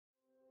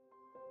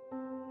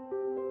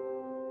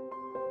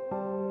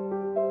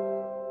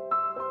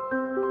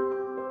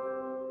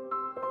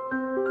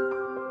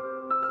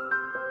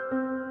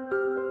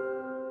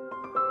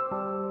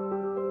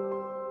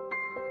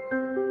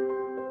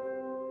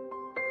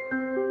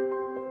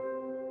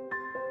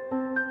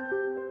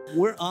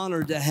We're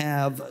honored to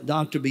have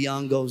Dr.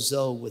 Byoungho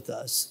Zoh with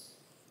us.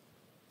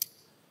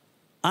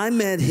 I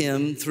met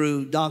him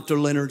through Dr.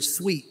 Leonard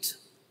Sweet,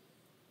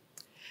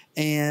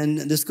 and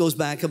this goes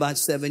back about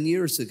 7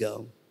 years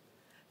ago.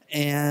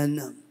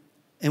 And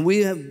we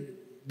have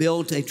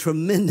built a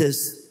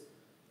tremendous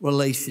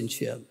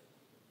relationship.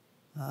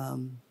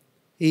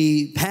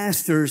 He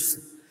pastors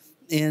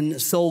in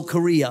Seoul,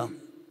 Korea,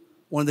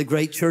 one of the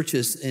great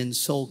churches in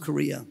Seoul,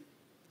 Korea.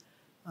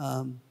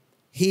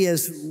 He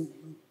has,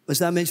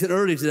 as I mentioned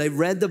earlier today,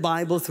 read the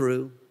Bible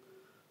through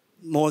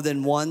more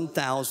than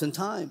 1,000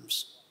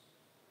 times.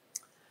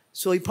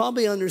 So he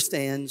probably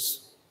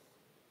understands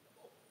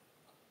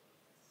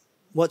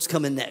what's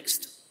coming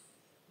next.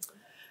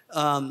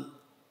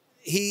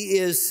 He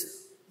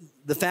is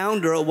the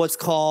founder of what's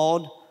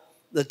called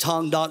the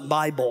Tongdok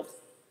Bible.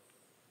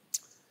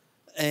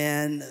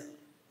 And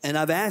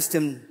I've asked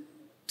him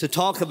to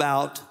talk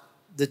about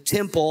the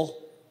temple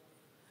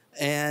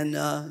and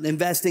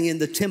investing in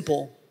the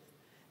temple.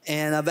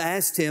 And I've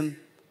asked him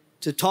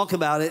to talk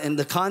about it in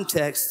the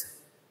context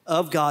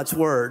of God's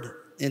word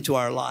into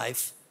our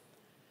life.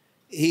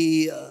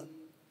 He's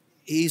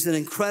an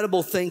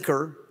incredible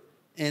thinker,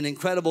 an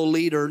incredible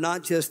leader,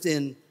 not just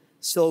in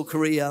Seoul,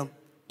 Korea,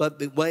 but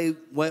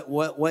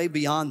way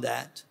beyond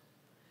that.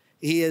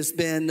 He has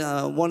been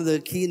one of the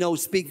keynote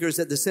speakers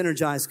at the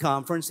Synergize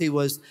Conference. He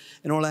was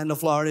in Orlando,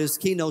 Florida. He was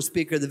keynote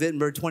speaker at the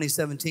Wittenberg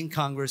 2017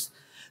 Congress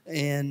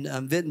in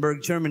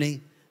Wittenberg,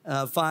 Germany,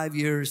 5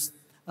 years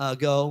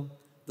ago.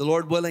 The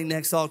Lord willing,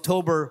 next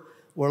October,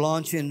 we're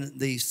launching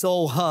the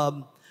Soul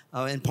Hub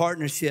in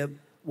partnership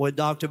with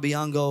Dr.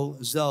 Byoungho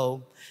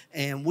Zoh.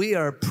 And we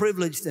are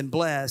privileged and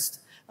blessed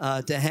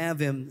to have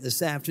him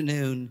this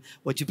afternoon.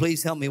 Would you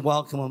please help me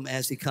welcome him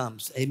as he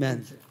comes?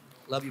 Amen.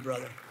 Love you,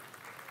 brother.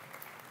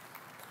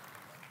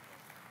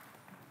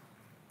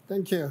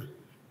 Thank you.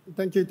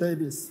 Thank you,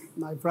 Davis,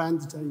 my friend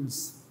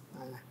James,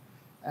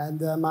 and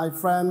my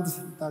friend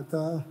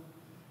Dr.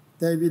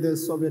 David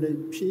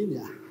Sobere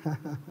Pina.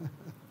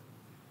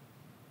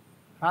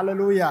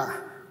 Hallelujah.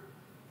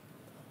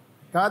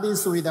 God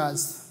is with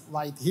us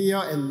right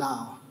here and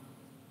now.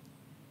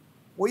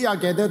 We are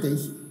gathered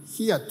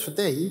here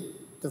today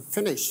to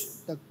finish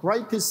the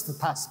greatest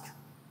task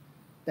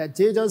that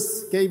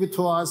Jesus gave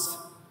to us,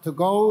 to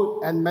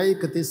go and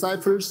make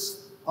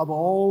disciples of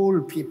all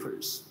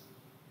peoples.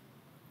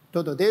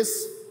 To do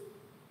this,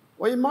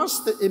 we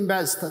must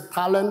invest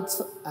talent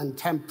and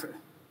temper.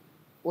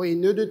 We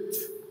need to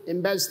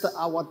invest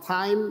our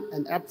time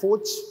and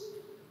efforts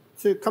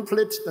to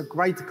complete the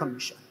Great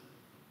Commission.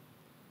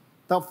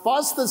 The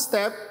first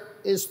step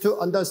is to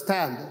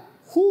understand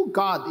who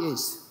God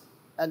is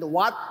and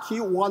what He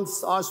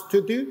wants us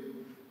to do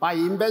by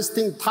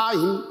investing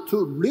time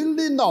to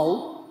really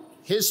know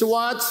His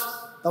words,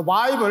 the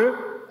Bible,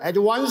 as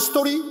one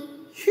story,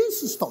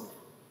 His story.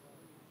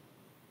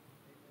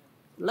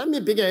 Let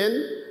me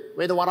begin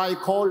with what I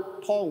call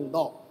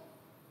Tongdok.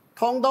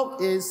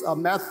 Tongdok is a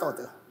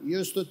method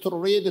used to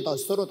read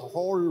the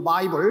whole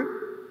Bible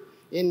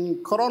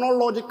in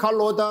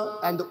chronological order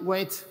and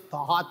with the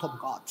heart of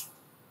God.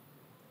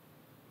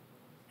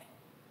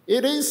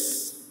 It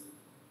is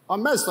a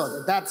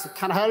method that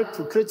can help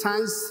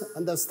Christians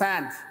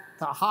understand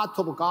the heart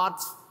of God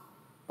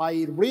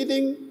by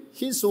reading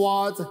His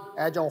word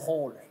as a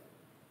whole.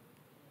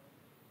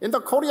 In the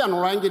Korean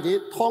language,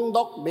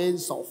 Tongdok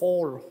means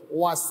whole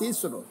or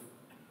see-through.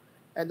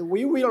 And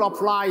we will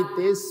apply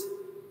this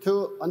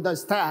to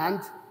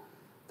understand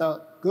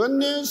the good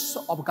news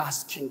of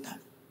God's kingdom.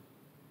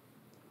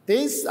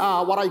 These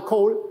are what I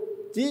call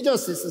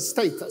Jesus'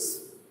 status,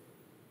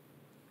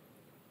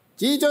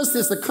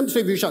 Jesus'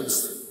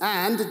 contributions,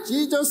 and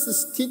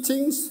Jesus'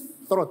 teachings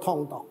through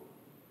Tongdok.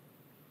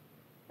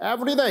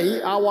 Every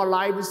day, our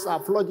lives are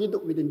flooded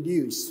with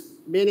news,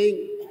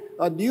 meaning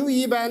new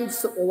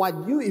events or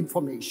new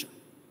information.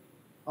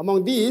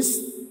 Among these,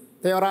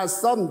 there are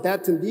some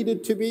that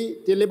needed to be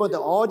delivered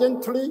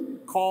urgently,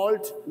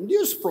 called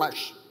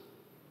newsflash.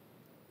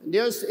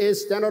 News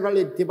is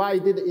generally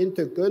divided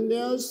into good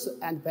news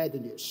and bad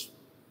news.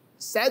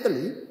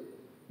 Sadly,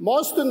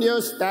 most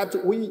news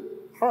that we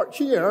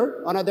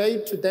hear on a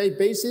day-to-day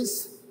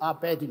basis are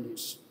bad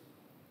news.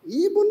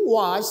 Even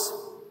worse,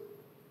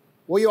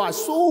 we are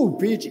so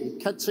busy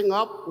catching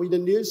up with the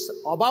news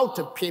about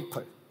the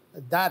people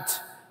that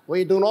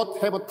we do not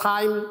have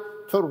time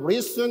to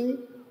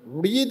listen,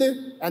 read,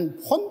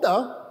 and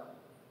ponder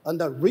on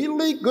the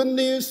really good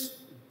news,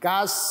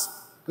 God's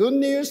good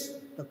news,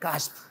 the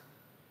gospel.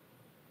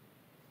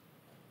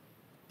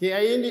 The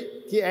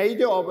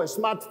age of a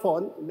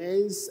smartphone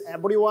means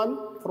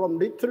everyone, from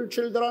little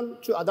children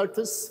to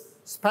adults,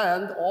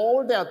 spend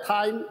all their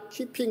time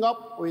keeping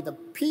up with the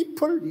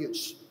people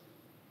news.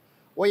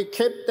 We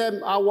keep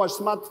them our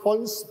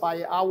smartphones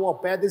by our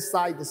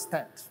bedside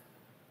stand.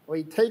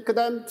 We take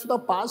them to the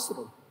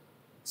bathroom.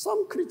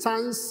 Some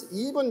Christians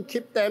even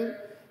keep them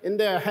in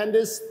their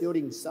hands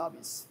during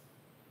service.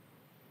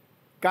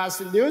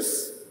 God's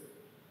news,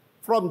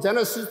 from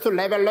Genesis to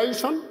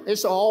Revelation,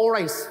 is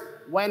always,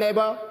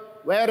 whenever,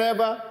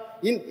 wherever,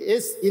 in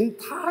its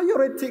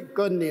entirety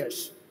good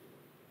news.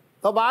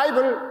 The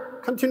Bible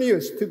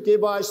continues to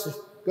give us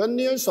good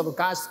news of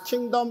God's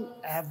kingdom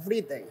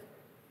every day.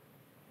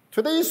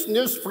 Today's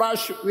news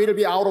flash will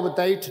be out of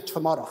date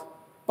tomorrow,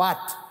 but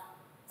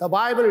the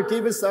Bible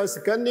gives us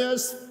good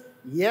news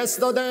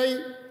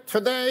yesterday,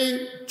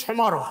 today,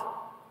 tomorrow.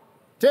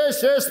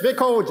 This is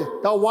because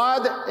the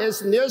word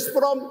is news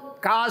from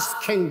God's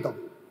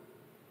kingdom.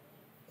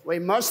 We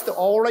must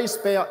always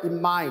bear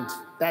in mind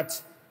that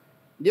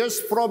news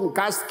from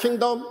God's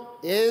kingdom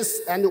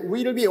is and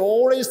will be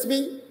always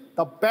be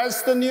the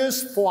best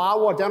news for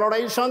our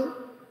generation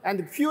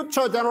and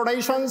future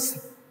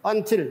generations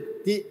until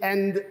the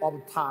end of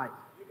time.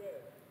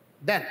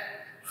 Then,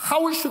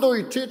 how should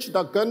we teach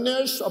the good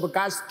news of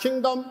God's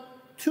kingdom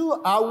to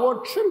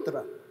our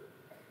children?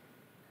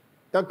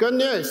 The good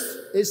news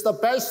is the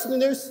best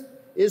news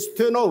is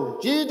to know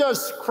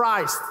Jesus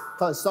Christ,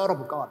 the Son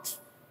of God.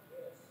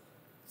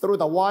 Through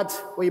the word,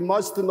 we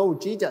must know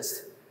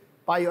Jesus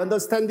by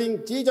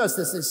understanding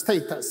Jesus'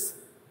 status,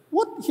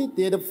 what he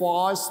did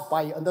for us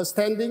by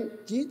understanding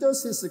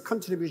Jesus'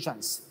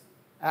 contributions,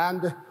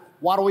 and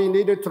what we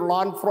needed to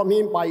learn from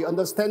him by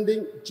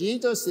understanding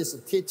Jesus'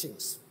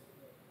 teachings.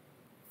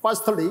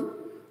 Firstly,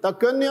 the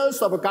good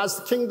news of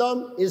God's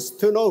kingdom is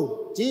to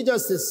know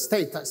Jesus'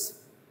 status.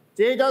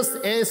 Jesus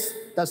is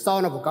the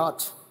Son of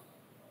God.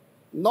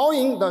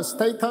 Knowing the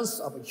status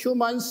of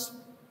humans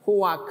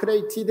who are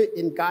created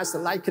in God's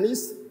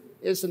likeness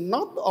is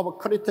not of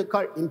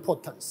critical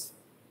importance.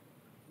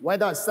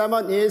 Whether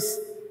someone is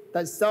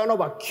the son of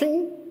a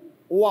king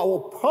or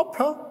a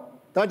pauper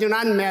does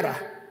not matter.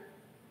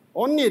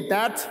 Only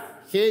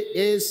that he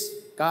is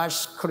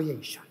God's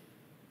creation.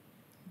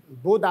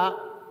 Buddha,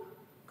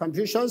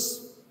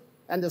 Confucius,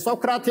 and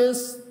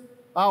Socrates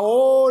are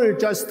all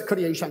just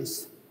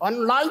creations,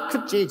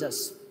 unlike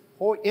Jesus,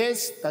 who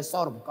is the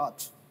Son of God.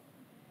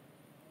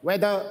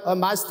 Whether a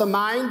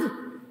mastermind,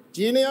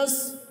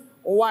 genius,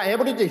 or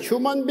average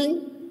human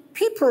being,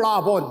 people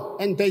are born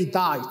and they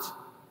died,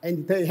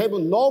 and they have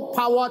no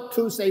power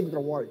to save the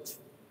world.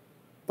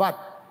 But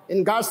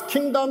in God's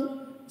kingdom,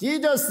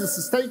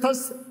 Jesus'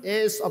 status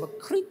is of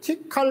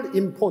critical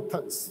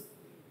importance.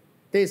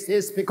 This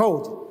is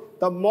because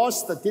the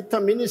most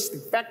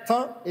deterministic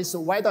factor is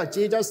whether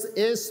Jesus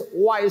is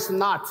or is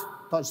not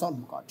the Son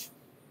of God.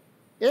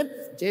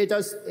 If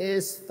Jesus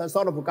is the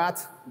Son of God,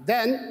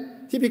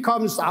 then he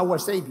becomes our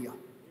Savior.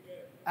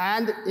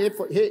 And if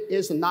he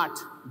is not,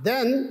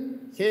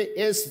 then he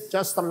is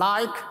just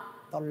like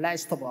the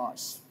rest of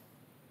us.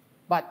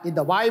 But in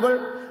the Bible,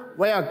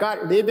 where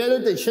God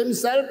revealed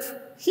himself,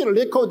 he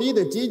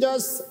recorded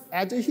Jesus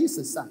as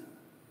his son.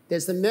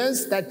 This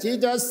means that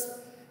Jesus,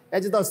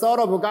 as the Son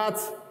of God,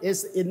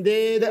 is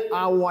indeed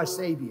our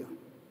Savior.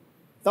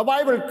 The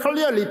Bible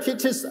clearly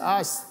teaches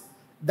us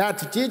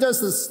that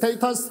Jesus'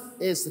 status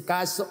is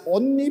God's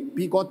only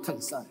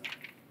begotten Son.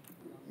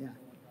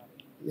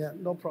 Yeah,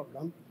 no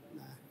problem.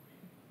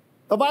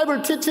 The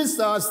Bible teaches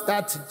us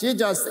that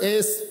Jesus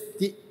is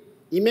the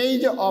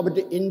image of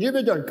the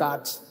individual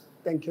God.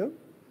 Thank you.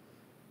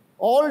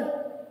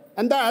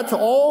 And that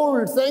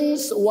all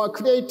things were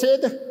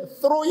created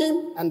through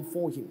him and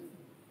for him.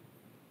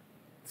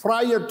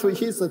 Prior to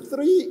his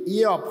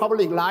 3-year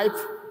public life,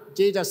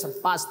 Jesus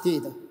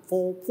fasted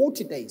for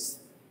 40 days.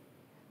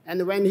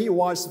 And when he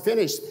was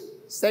finished,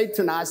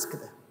 Satan asked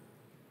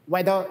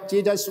whether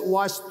Jesus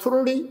was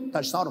truly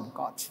the Son of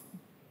God.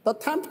 The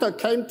tempter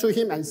came to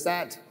him and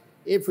said,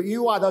 "If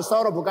you are the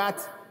Son of God,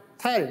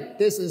 tell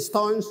these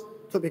stones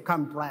to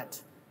become bread."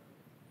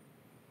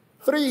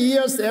 3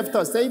 years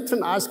after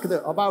Satan asked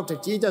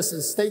about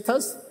Jesus'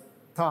 status,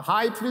 the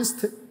high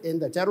priest in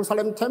the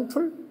Jerusalem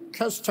temple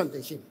questioned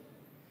him.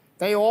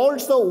 They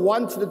also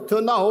wanted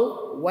to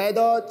know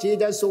whether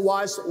Jesus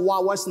was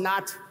or was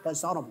not the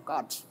Son of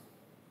God.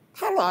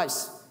 Tell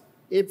us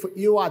if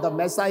you are the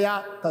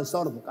Messiah, the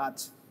Son of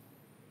God.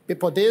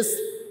 Before this,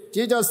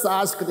 Jesus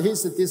asked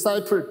his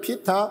disciple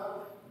Peter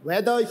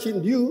whether he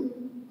knew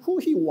who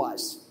he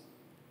was.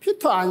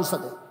 Peter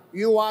answered,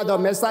 "You are the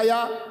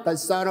Messiah, the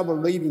Son of the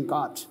living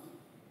God."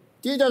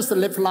 Jesus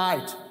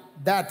replied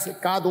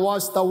that God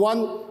was the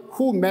one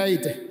who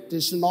made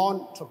this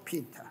known to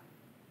Peter.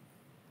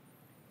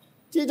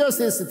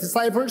 Jesus'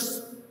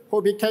 disciples,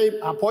 who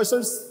became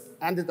apostles,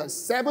 and the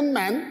 7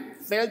 men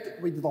filled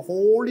with the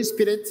Holy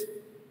Spirit,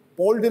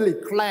 boldly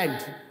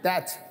claimed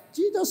that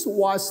Jesus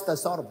was the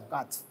Son of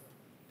God.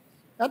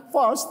 At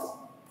first,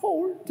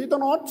 Paul did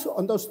not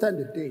understand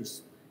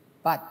this,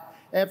 but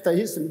after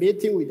his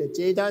meeting with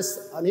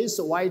Jesus on his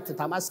way to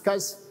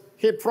Damascus,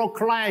 he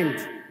proclaimed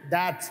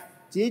that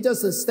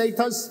Jesus'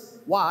 status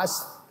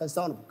was the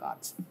Son of God.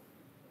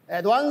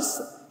 At once,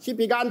 he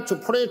began to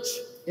preach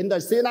in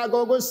the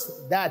synagogues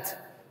that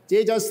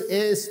Jesus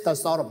is the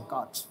Son of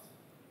God.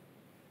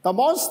 The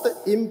most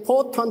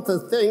important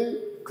thing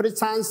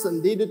Christians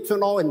need to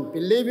know and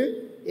believe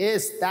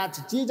is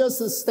that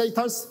Jesus'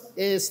 status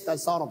is the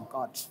Son of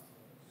God.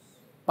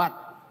 But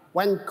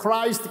when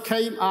Christ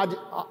came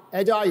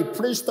as a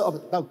priest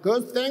of the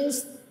good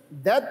things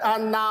that are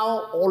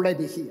now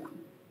already here.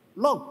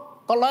 Look,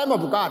 the Lamb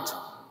of God,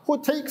 who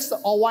takes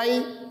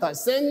away the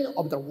sin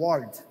of the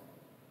world.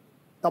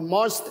 The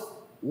most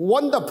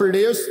wonderful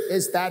news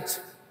is that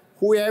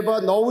whoever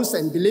knows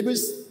and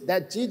believes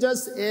that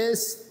Jesus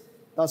is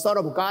the Son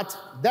of God,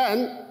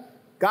 then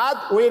God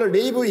will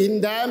live in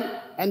them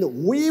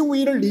and we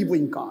will live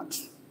in God.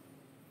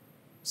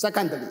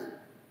 Secondly,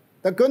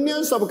 the good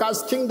news of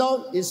God's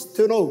kingdom is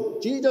to know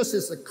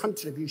Jesus'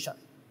 contribution.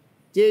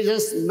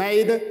 Jesus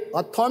made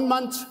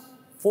atonement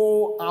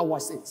for our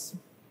sins.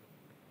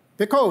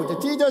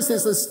 Because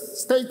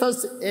Jesus'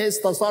 status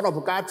is the Son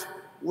of God,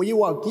 we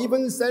were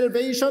given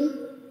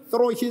salvation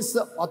through his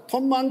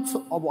atonement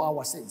of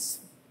our sins.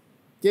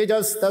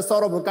 Jesus, the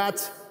Son of God,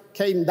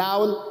 came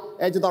down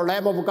as the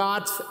Lamb of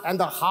God and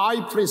the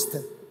high priest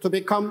to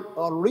become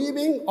a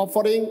living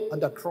offering on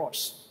the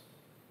cross.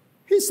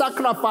 He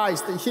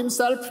sacrificed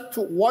himself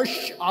to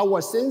wash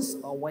our sins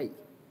away.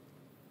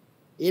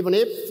 Even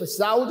if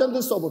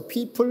thousands of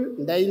people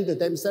nailed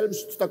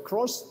themselves to the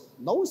cross,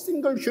 no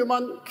single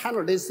human can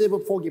receive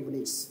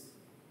forgiveness.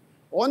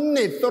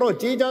 Only through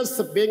Jesus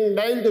being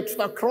nailed to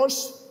the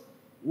cross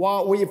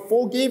were we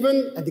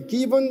forgiven and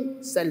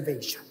given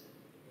salvation.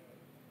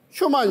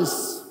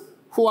 Humans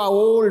who are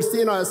all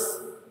sinners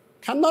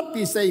cannot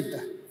be saved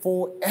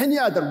for any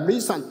other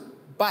reason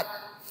but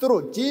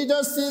through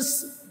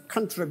Jesus'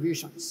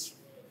 contributions.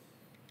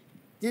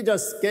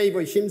 Jesus gave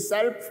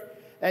himself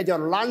as a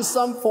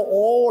ransom for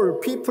all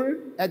people,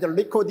 as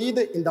recorded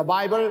in the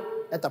Bible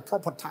at the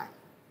proper time.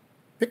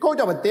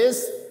 Because of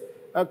this,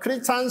 a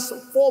Christian's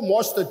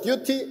foremost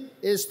duty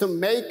is to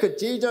make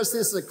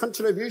Jesus'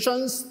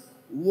 contributions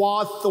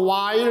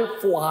worthwhile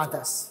for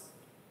others.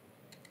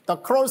 The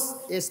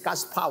cross is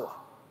God's power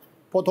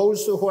for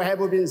those who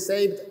have been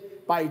saved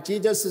by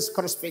Jesus'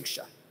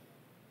 crucifixion.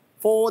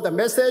 For the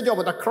message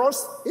of the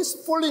cross is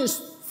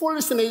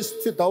foolishness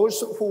to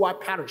those who are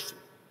perishing.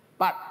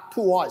 But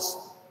to us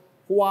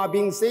who are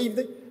being saved,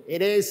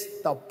 it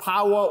is the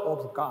power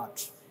of God.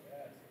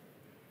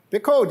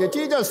 Because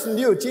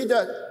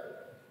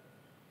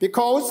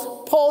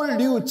Paul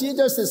knew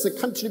Jesus'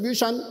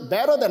 contribution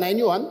better than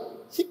anyone,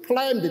 he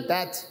claimed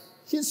that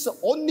his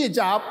only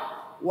job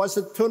was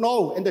to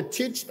know and to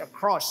teach the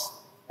cross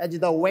as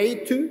the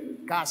way to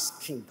God's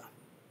kingdom.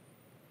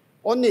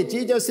 Only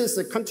Jesus'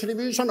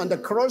 contribution on the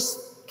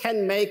cross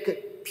can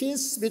make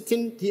peace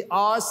between the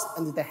earth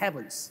and the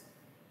heavens.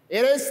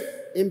 It is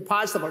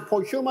impossible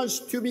for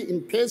humans to be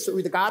in peace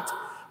with God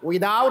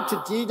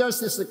without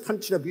Jesus'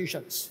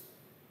 contributions.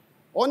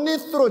 Only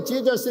through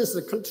Jesus'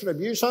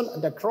 contribution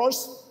on the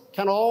cross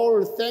can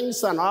all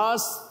things on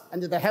earth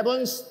and the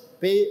heavens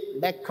be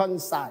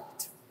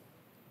reconciled.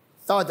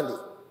 Thirdly,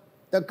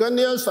 the good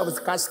news of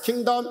God's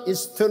kingdom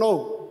is to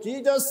know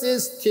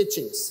Jesus'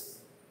 teachings.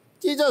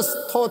 Jesus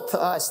taught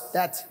us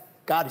that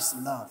God is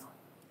love.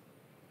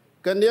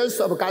 Good news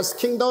of God's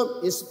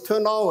kingdom is to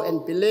know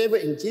and believe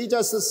in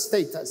Jesus'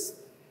 status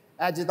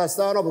as the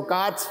Son of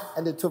God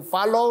and to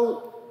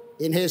follow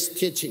in his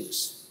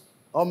teachings.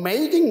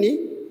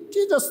 Amazingly,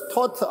 Jesus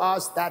taught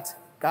us that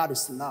God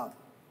is love.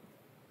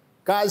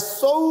 God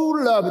so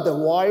loved the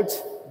world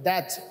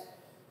that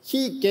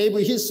he gave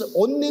his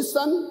only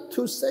Son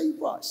to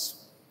save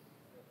us.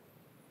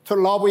 To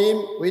love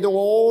him with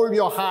all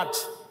your heart,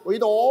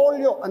 with all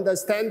your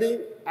understanding,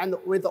 and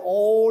with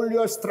all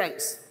your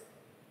strength.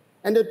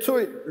 And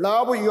to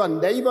love your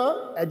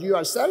neighbor as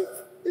yourself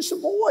is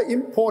more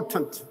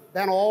important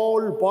than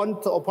all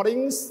burnt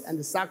offerings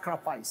and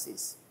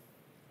sacrifices.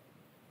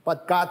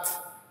 But God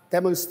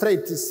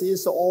demonstrates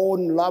his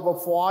own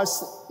love for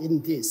us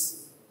in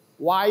this.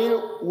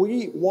 While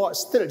we were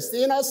still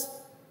sinners,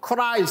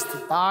 Christ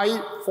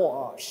died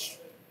for us.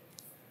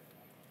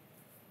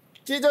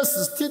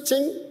 Jesus'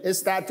 teaching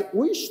is that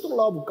we should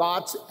love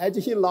God as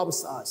he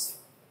loves us,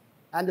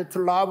 and to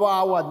love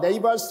our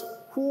neighbors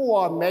who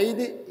are made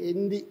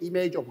in the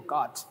image of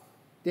God.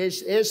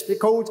 This is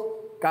because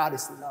God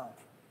is love.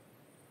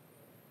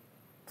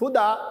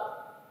 Buddha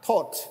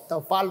taught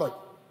the following: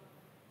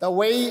 the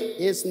way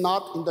is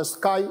not in the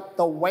sky,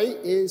 the way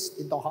is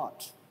in the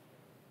heart.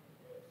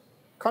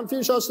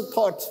 Confucius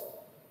taught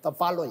the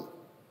following: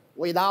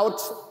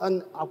 without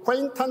an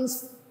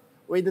acquaintance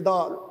with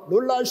the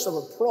rulers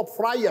of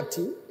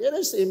propriety, it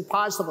is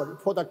impossible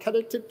for the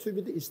character to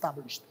be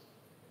established.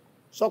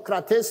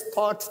 Socrates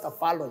taught the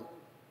following: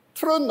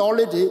 true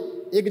knowledge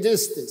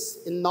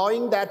exists in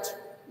knowing that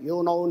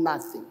you know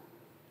nothing.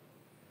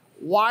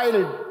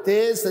 While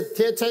these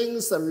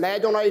teachings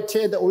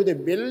resonated with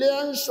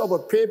millions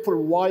of people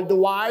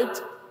worldwide,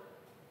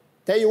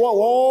 they were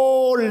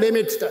all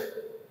limited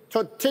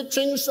to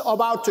teachings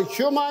about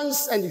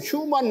humans and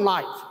human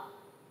life.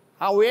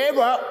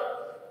 However,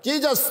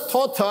 Jesus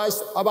taught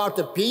us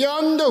about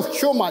beyond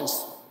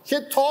humans. He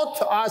taught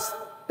us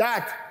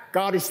that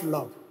God is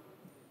love.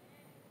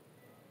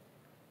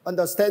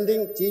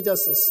 Understanding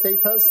Jesus'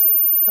 status,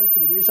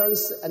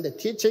 contributions, and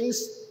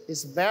teachings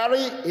is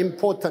very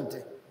important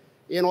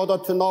in order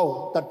to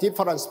know the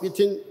difference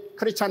between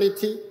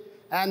Christianity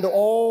and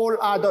all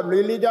other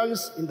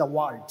religions in the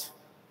world.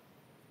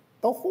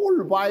 The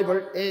whole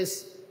Bible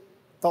is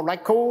the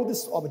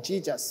records of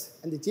Jesus.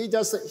 And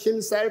Jesus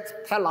himself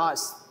tells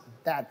us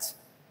that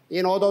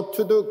in order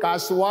to do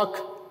God's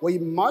work, we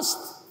must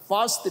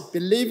first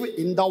believe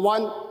in the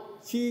one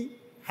he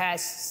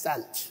has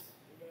sent.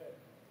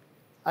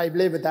 I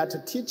believe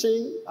that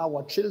teaching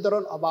our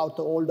children about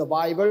all the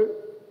Bible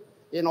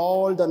in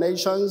all the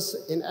nations,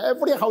 in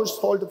every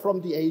household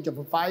from the age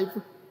of 5,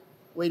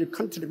 will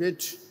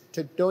contribute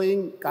to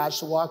doing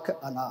God's work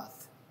on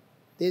earth.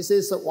 This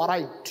is what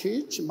I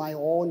teach my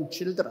own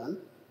children,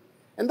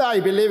 and I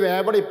believe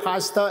every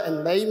pastor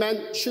and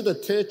layman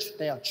should teach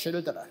their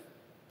children.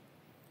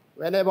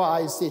 Whenever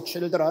I see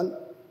children,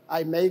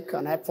 I make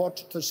an effort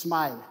to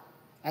smile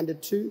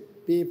and to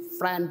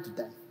befriend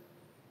them.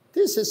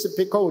 This is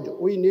because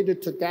we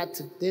need to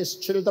get these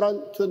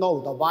children to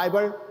know the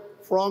Bible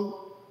from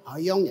a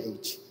young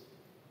age.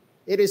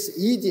 It is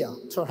easier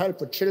to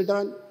help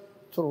children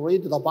to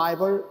read the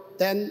Bible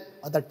than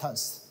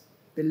adults.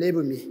 Believe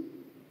me,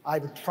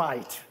 I've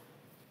tried.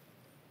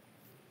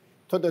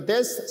 To do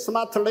this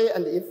smartly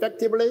and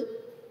effectively,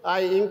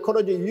 I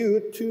encourage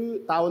you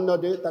to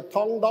download the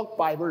Tongue Doc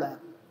Bible app.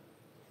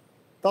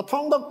 The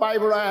Tongue Doc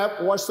Bible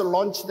app was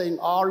launched in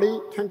early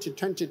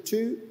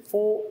 2022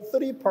 for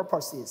 3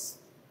 purposes.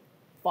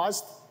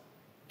 First,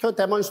 to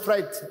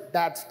demonstrate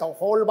that the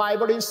whole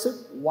Bible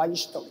is one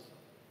story.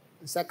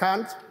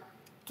 Second,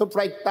 to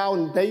break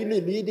down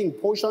daily reading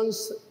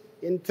portions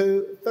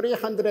into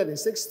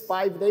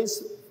 365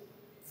 days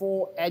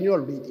for annual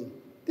reading.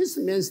 This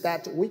means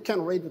that we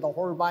can read the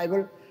whole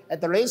Bible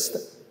at least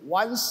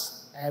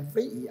once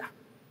every year.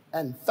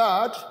 And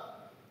third,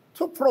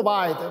 to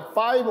provide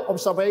 5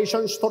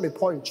 observation story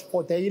points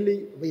for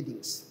daily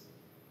readings.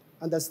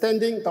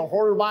 Understanding the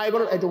whole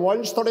Bible as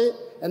one story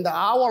and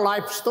our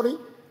life story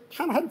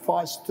can help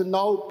us to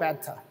know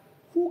better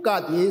who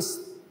God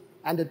is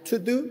and to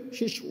do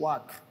his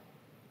work.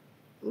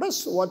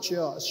 Let's watch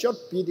a short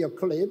video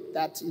clip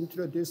that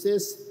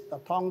introduces the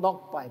Tongue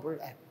Doc Bible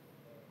app.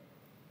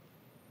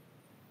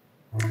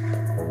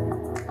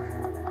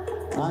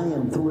 I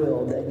am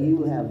thrilled that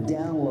you have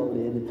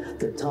downloaded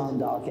the Tongue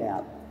Doc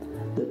app.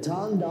 The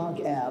Tongue Doc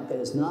app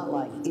is not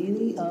like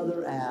any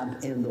other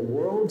app in the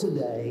world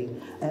today,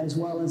 as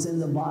well as in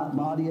the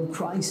body of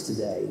Christ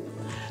today.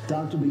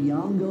 Dr.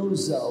 Byoungho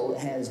Zoh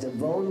has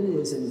devoted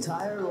his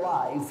entire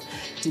life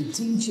to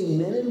teaching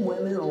men and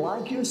women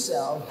like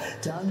yourself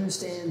to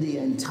understand the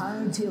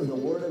entirety of the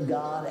Word of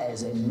God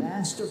as a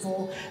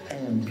masterful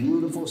and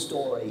beautiful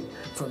story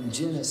from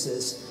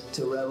Genesis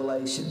to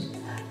Revelation.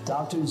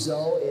 Dr.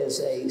 Zoh is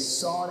a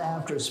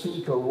sought-after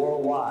speaker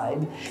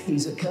worldwide.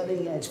 He's a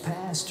cutting-edge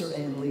pastor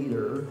and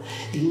leader.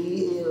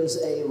 He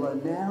is a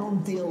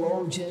renowned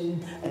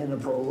theologian and a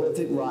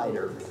prolific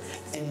writer.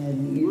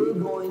 And you're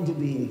going to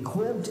be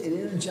equipped and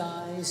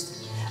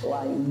energized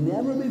like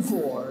never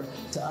before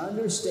to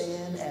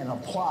understand and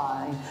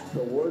apply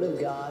the Word of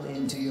God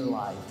into your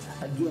life.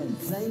 Again,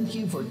 thank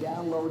you for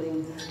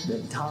downloading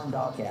the Tongue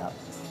Doc app.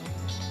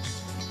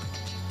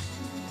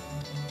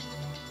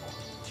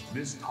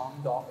 This Tongue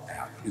Doc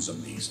app is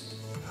amazing.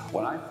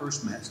 When I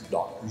first met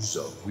Dr.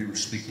 Zoh, we were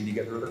speaking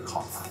together at a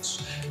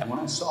conference, and when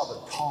I saw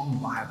the Tongue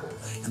Bible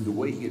and the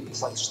way he had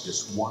placed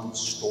this one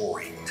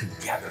story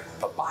together,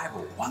 the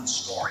Bible, one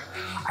story,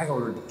 I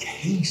ordered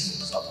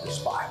cases of this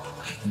Bible.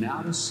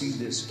 Now to see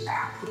this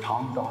app, the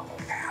Tongue Doc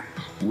app,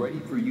 ready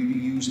for you to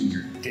use in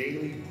your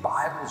daily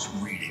Bible's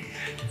reading.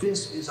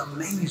 This is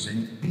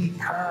amazing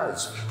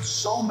because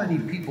so many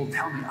people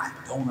tell me I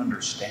don't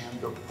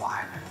understand the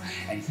Bible,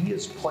 and he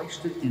has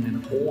placed it in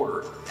an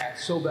order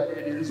so that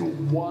it is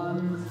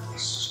one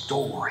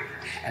story,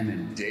 and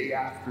then day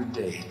after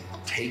day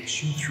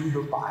takes you through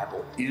the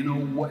Bible in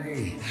a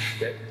way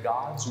that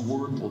God's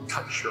Word will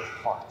touch your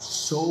heart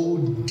so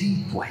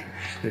deeply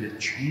that it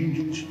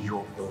changes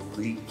your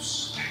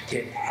beliefs.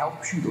 It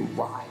helps you to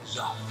rise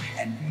up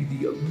and be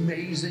the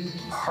amazing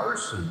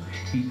person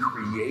he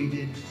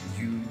created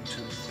you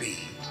to be.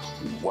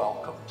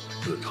 Welcome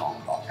to the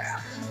Tongue Doc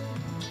app.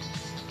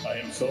 I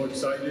am so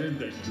excited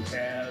that you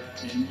have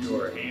in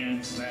your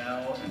hands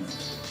now and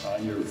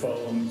on your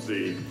phones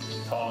the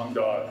Tongue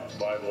Doc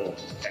Bible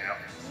app.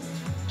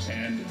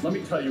 And let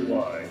me tell you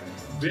why.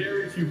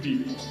 Very few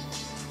people,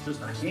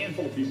 just a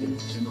handful of people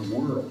in the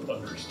world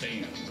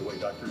understand the way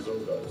Dr.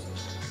 Zoh does.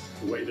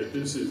 The way that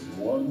this is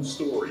one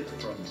story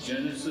from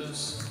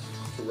Genesis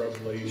to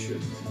Revelation,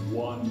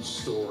 one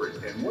story.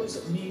 And what does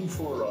it mean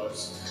for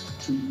us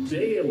to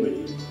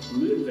daily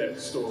live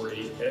that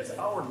story as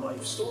our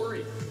life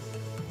story?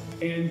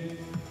 And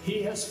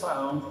he has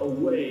found a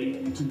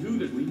way to do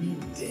that. We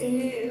need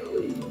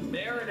daily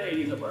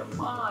marinating of our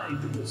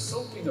mind and the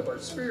soaking of our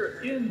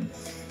spirit in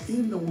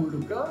the Word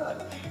of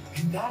God.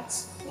 And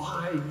that's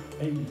why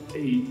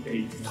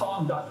a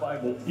Tongue Doc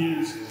Bible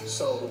is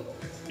so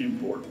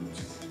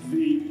important.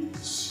 The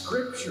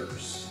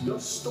scriptures, the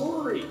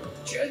story,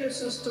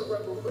 Genesis to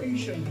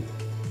Revelation,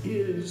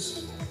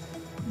 is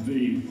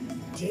the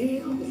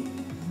daily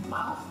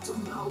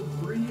mouth-to-mouth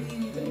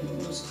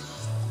breathings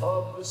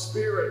of the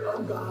Spirit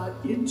of God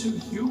into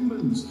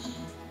humans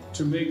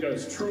to make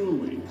us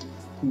truly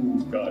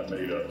who God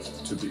made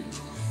us to be.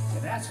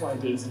 And that's why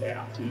this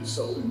app is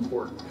so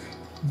important.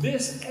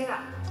 This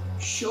app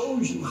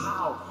shows you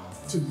how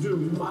to do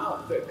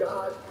mouth, that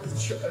God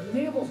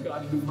enables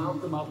God to do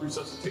mouth-to-mouth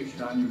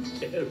resuscitation on you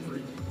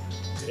every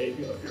day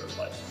of your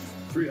life.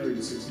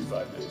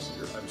 365 days a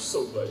year. I'm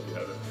so glad you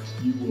have it.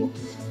 You will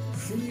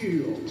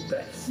feel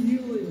that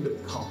healing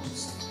that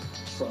comes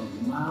from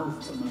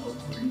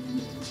mouth-to-mouth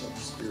breathings of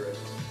Spirit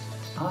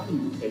on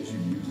you as you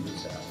use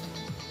this app.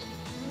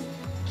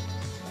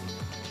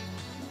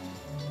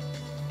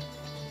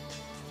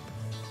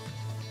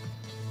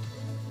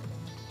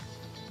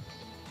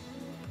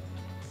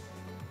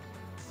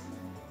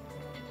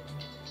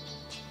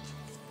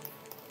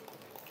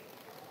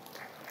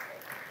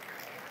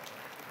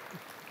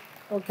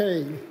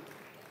 Okay,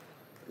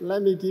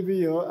 let me give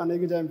you an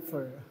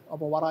example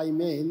of what I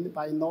mean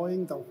by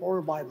knowing the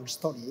whole Bible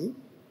story.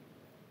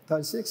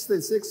 The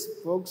 66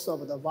 books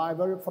of the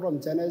Bible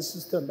from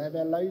Genesis to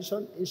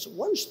Revelation is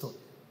one story.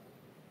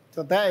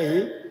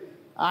 Today,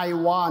 I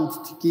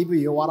want to give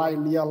you what I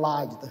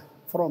realized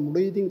from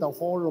reading the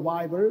whole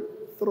Bible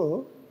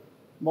through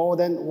more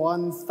than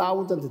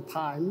 1,000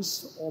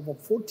 times over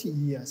 40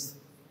 years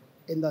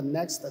in the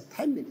next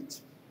 10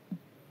 minutes.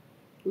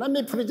 Let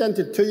me present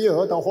it to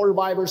you, the whole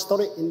Bible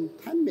story in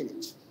 10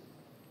 minutes,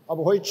 of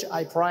which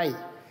I pray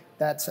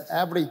that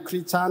every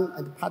Christian,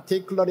 and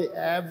particularly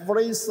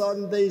every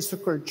Sunday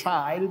school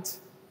child,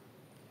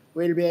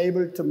 will be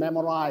able to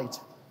memorize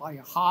by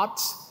heart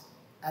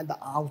and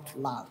out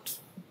loud.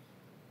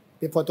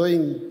 Before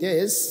doing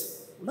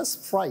this, let's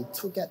pray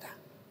together.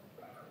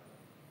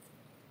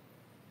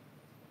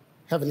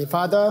 Heavenly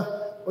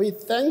Father, we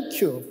thank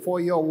you for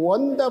your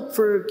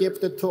wonderful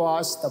gift to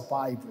us, the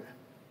Bible.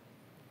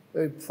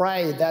 We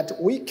pray that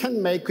we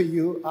can make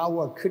you,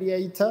 our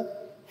Creator,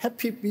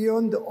 happy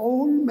beyond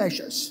all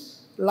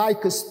measures,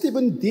 like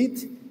Stephen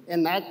did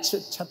in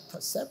Acts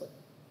chapter 7.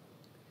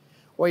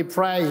 We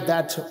pray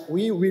that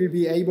we will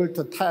be able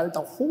to tell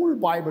the whole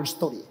Bible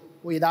story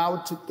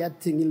without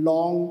getting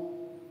long,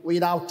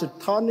 without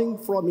turning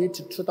from it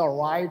to the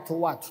right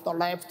or to the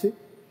left,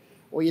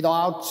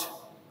 without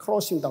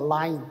crossing the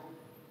line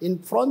in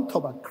front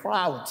of a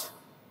crowd,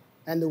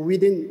 and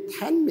within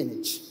 10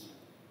 minutes.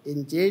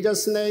 In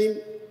Jesus' name,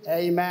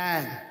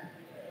 amen.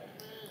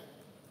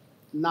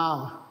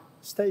 Now,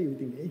 stay with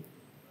me.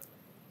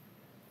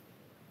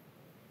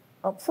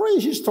 A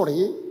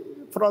prehistory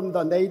from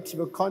the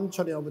native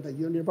country of the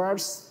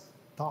universe,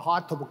 the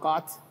heart of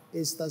God,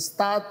 is the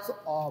start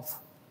of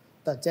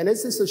the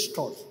Genesis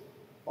story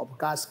of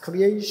God's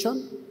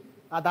creation,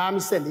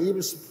 Adam's and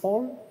Eve's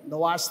fall,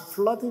 Noah's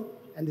flood,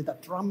 and the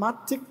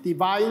dramatic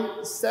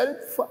divine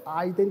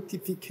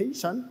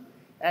self-identification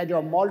as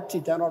a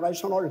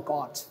multi-generational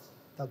God,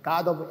 the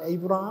God of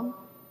Abraham,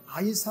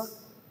 Isaac,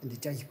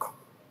 and Jacob,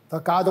 the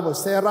God of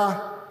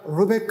Sarah,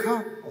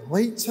 Rebekah,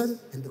 Rachel,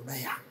 and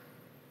Leah.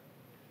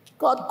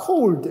 God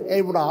called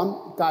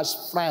Abraham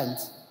God's friend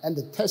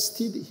and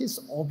tested his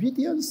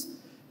obedience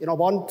in a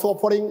burnt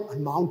offering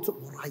on Mount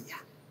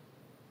Moriah.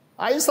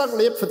 Isaac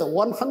lived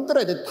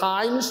 100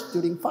 times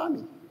during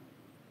famine.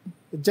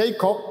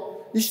 Jacob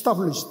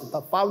established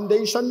the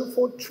foundation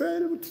for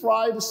 12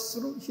 tribes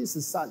through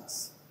his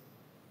sons.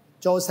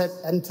 Joseph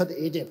entered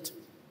Egypt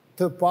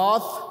to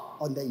birth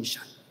a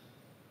nation.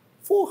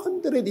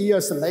 400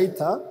 years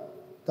later,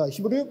 the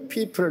Hebrew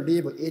people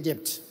leave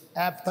Egypt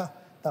after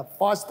the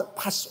first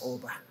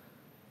Passover.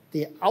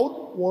 The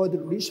outward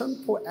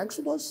reason for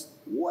Exodus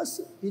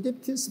was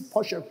Egypt's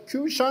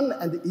persecution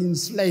and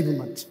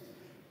enslavement.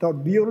 The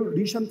real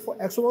reason for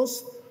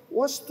Exodus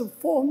was to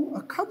form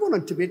a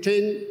covenant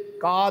between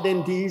God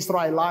and the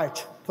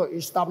Israelites to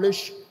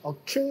establish a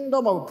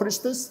kingdom of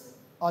priests,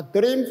 a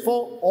dream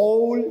for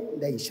all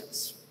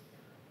nations.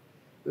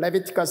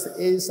 Leviticus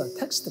is a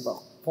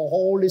textbook for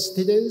all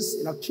students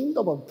in a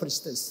kingdom of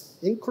priests,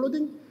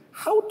 including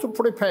how to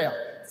prepare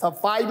the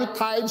 5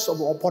 types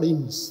of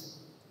offerings.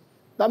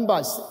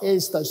 Numbers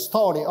is the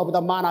story of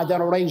the manna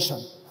generation,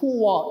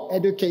 who were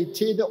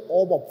educated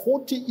over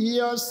 40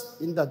 years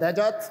in the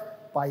desert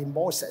by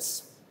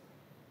Moses.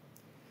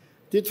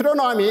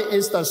 Deuteronomy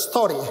is the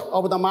story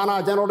of the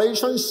manna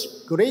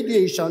generation's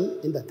graduation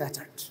in the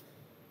desert.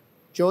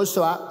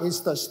 Joshua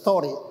is the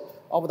story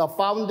of the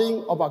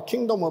founding of a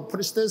kingdom of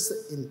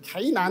priests in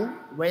Canaan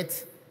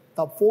with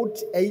the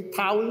 48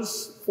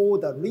 towns for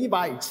the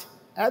Levites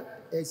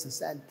at its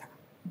center.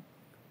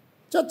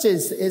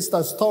 Judges is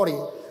the story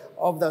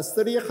of the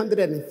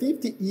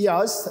 350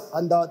 years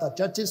under the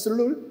judges'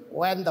 rule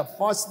when the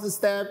first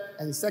step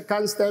and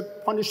second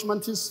step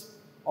punishments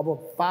of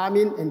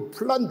famine and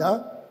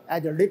plunder,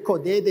 as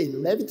recorded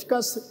in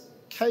Leviticus,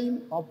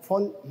 came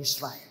upon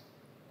Israel.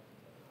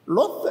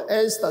 Ruth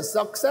is the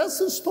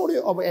success story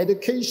of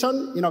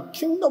education in a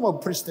kingdom of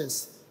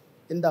priests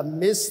in the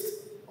midst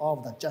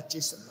of the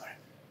judges' rule.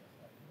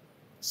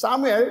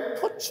 Samuel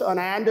put an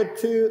end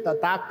to the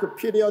dark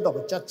period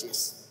of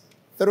judges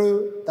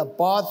through the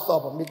birth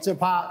of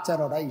Mizpah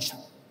generation.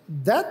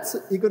 That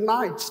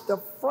ignites the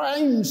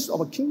flames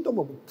of a kingdom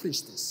of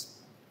priests.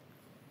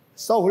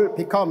 Saul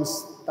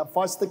becomes the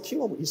first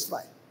king of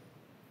Israel.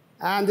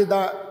 And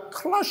the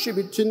clash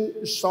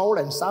between Saul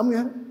and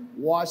Samuel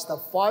was the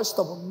first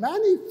of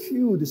many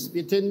feuds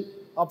between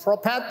a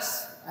prophet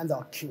and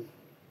a king.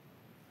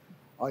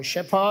 A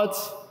shepherd,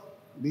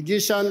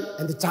 musician,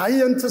 and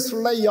giant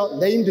slayer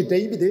named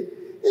David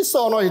is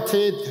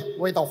anointed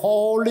with the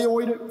holy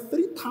oil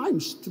 3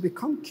 times to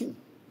become king.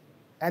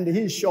 And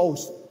he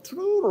shows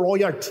true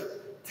loyalty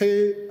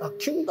to a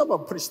kingdom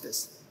of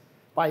priests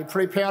by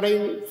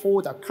preparing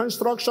for the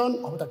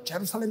construction of the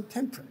Jerusalem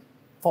temple,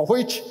 for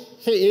which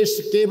he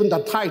is given the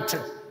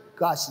title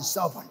God's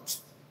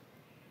servant.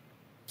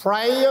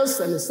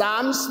 Prayers and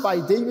psalms by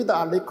David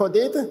are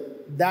recorded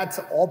that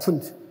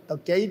opened the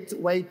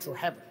gateway to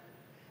heaven,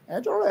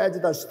 as well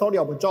as the story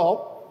of Job,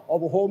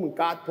 of whom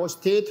God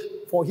boasted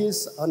for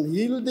his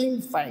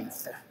unyielding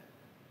faith.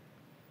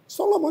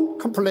 Solomon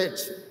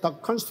completes the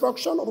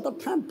construction of the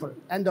temple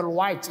and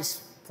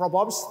writes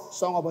Proverbs,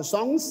 Song of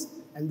Songs,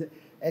 and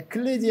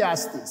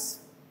Ecclesiastes.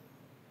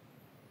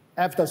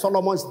 After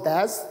Solomon's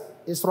death,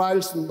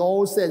 Israel's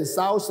north and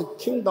south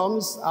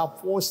kingdoms are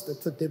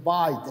forced to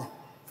divide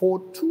for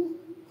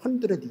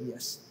 200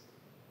 years.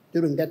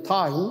 During that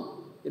time,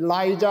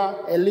 Elijah,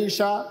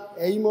 Elisha,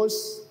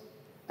 Amos,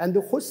 and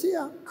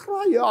Hosea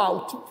cry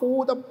out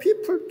for the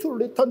people to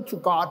return to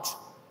God,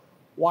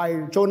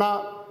 while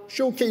Jonah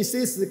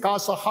showcases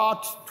God's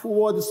heart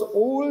towards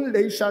all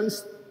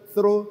nations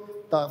through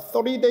the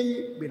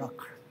 3-day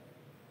miracle.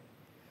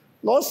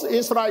 North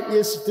Israel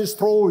is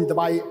destroyed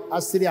by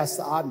Assyria's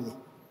army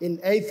in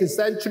 8th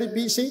century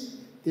BC,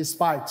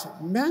 despite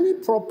many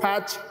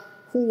prophets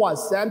who were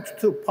sent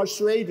to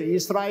persuade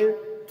Israel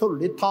to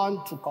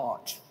return to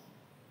God.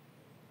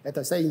 At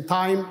the same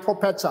time,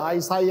 prophets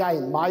Isaiah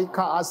and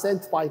Micah are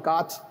sent by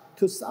God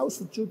to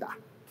South Judah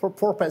to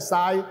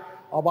prophesy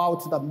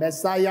about the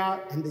Messiah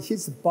and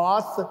his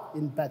birth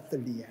in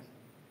Bethlehem.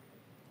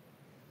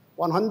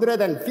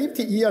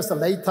 150 years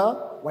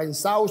later, when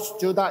South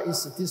Judah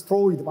is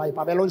destroyed by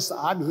Babylon's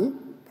army,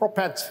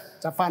 prophets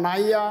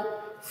Zephaniah,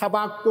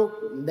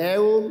 Habakkuk,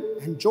 Nahum,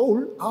 and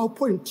Joel are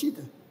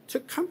appointed to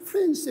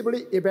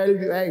comprehensively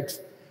evaluate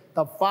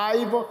the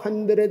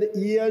 500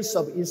 years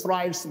of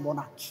Israel's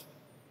monarchy.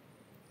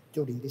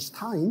 During this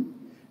time,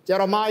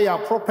 Jeremiah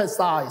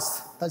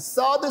prophesies the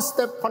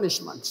 3rd-step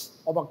punishment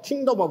of a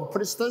kingdom of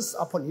priests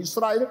upon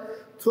Israel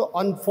to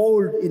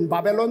unfold in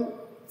Babylon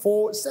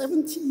for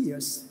 70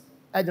 years,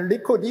 as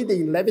recorded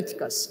in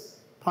Leviticus: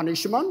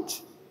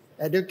 punishment,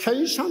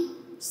 education,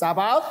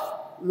 Sabbath,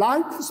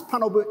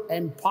 lifespan of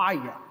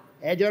empire,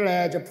 as well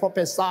as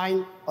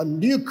prophesying a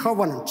new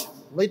covenant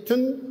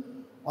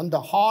written on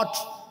the heart,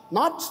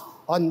 not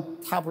on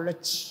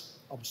tablets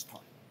of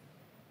stone.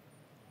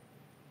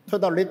 To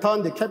the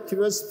returned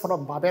captives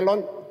from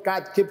Babylon,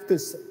 God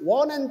gives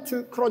 1 and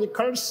 2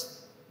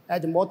 Chronicles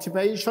as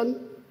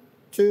motivation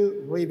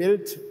to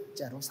rebuild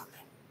Jerusalem.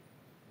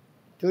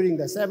 During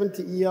the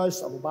 70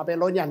 years of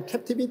Babylonian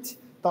captivity,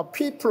 the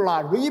people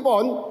are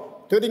reborn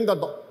during the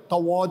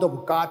word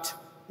of God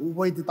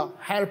with the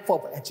help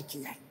of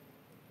Ezekiel.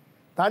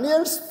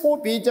 Daniel's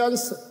 4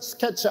 visions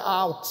sketch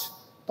out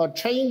the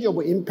change of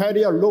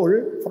imperial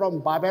rule from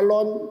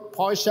Babylon,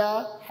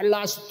 Persia,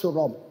 Hellas to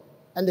Rome,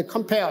 and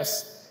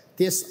compares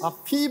this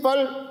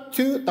upheaval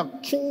to the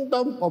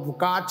kingdom of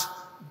God.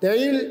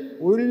 They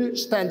will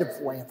stand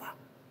forever.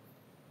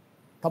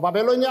 The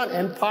Babylonian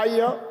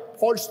Empire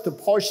falls to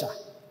Persia,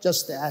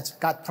 just as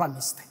God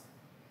promised.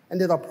 And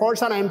the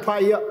Persian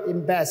Empire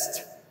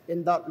invests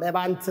in the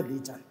Levant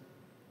region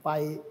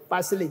by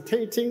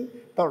facilitating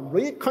the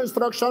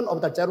reconstruction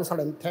of the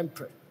Jerusalem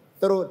temple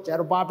through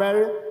Zerubbabel,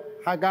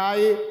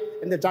 Haggai,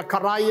 and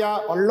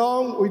Zechariah,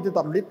 along with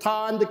the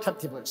returned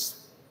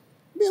captives.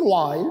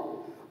 Meanwhile,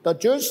 the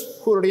Jews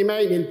who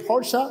remain in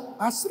Persia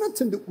are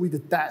threatened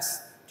with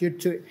death due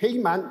to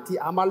Haman the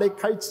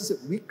Amalekites'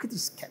 wicked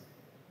scheme,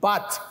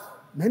 but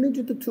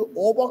managed to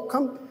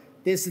overcome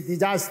this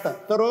disaster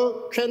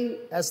through Queen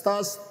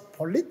Esther's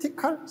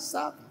political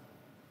savvy.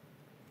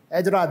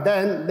 Ezra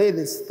then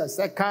leads the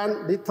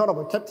 2nd return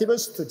of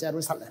captives to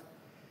Jerusalem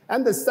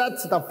and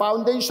sets the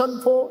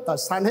foundation for the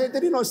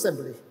Sanhedrin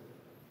assembly.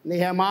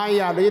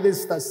 Nehemiah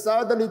leads the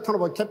 3rd return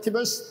of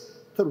captives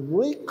to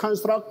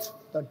reconstruct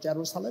the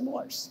Jerusalem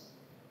walls.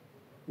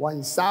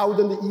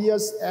 1,000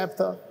 years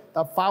after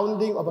the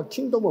founding of a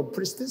kingdom of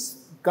priests,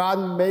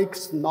 God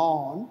makes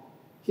known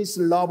his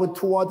love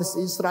towards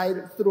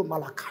Israel through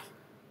Malachi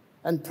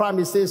and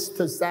promises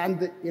to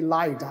send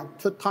Elijah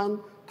to turn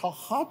the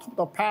heart of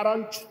the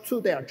parents to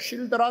their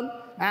children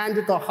and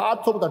the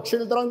heart of the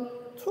children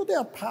to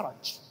their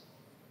parents.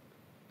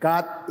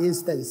 God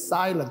is then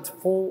silent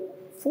for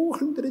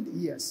 400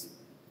 years.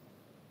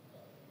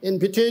 In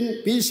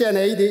between BC and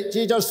AD,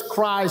 Jesus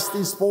Christ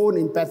is born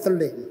in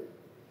Bethlehem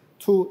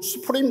to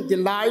supreme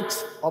delight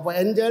of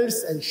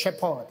angels and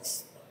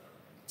shepherds.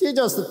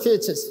 Jesus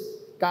teaches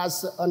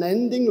God's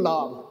unending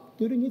love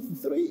during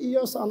his 3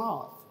 years on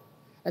earth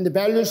and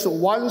values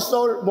one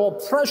soul more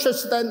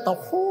precious than the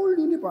whole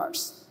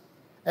universe.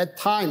 At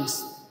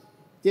times,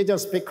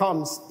 Jesus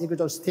becomes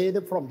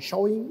exhausted from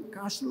showing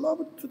God's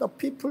love to the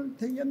people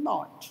day and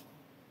night.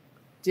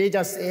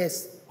 Jesus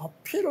is a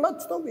pillar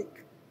to the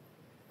weak,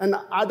 an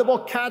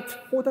advocate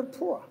for the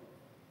poor,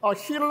 a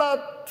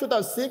healer to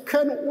the sick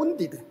and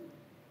wounded,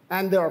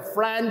 and a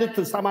friend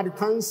to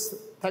Samaritans,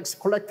 tax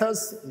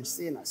collectors, and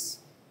sinners.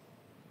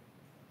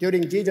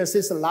 During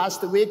Jesus'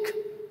 last week,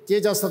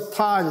 Jesus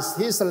turns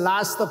his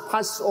last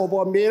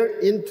Passover meal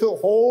into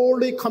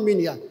Holy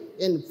Communion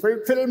in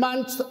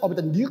fulfillment of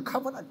the new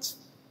covenant.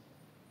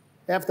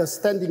 After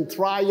standing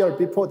trial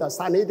before the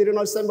Sanhedrin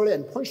assembly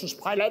and Pontius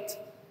Pilate,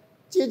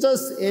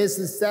 Jesus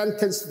is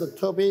sentenced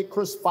to be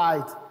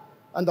crucified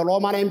on the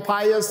Roman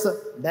Empire's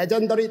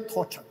legendary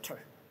torture,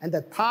 and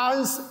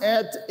turns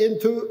it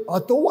into a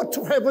door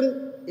to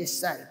heaven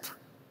itself.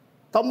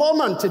 The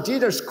moment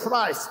Jesus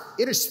Christ,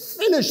 it is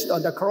finished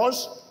on the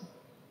cross,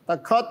 the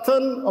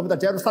curtain of the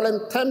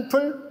Jerusalem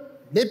temple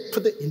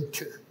lifted in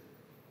two.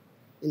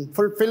 In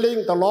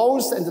fulfilling the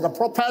laws and the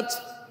prophets,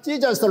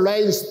 Jesus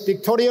reigns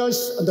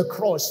victorious on the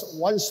cross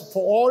once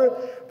for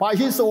all by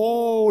his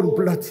own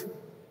blood,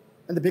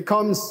 and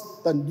becomes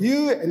the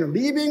new and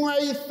living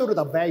way through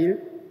the veil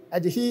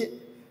as he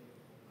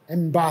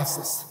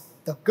embodies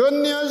the good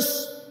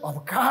news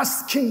of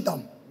God's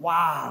kingdom.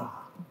 Wow.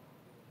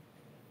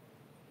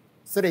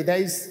 3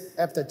 days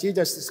after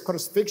Jesus'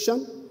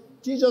 crucifixion,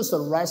 Jesus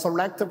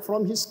resurrected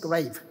from his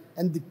grave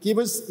and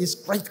gives his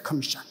great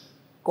commission.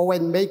 Go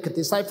and make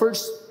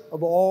disciples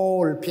of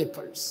all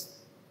peoples.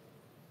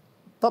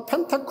 The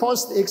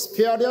Pentecost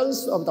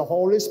experience of the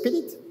Holy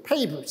Spirit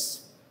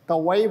paves the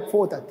way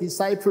for the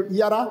disciple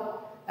era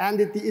and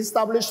the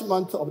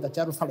establishment of the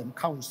Jerusalem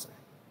Council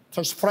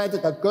to spread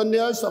the good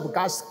news of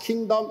God's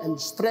kingdom and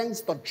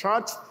strengthen the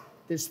church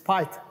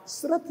despite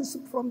threats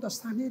from the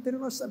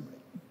Sanhedrin assembly.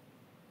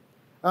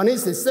 On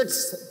his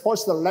sixth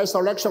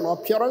post-resurrection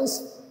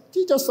appearance,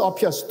 Jesus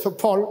appears to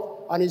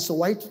Paul on his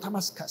way to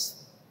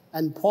Damascus,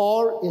 and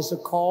Paul is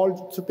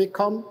called to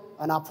become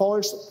an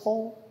apostle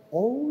for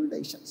all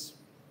nations.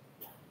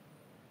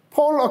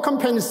 Paul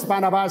accompanies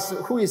Barnabas,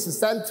 who is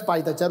sent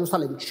by the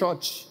Jerusalem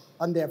church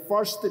on their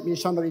first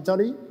missionary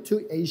journey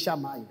to Asia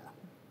Minor.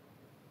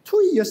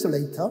 2 years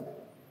later,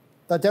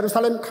 the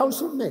Jerusalem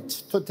Council met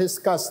to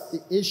discuss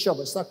the issue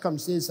of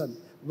circumcision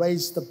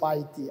raised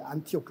by the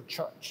Antioch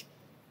church.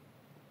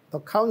 The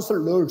council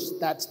rules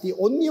that the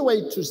only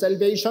way to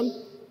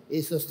salvation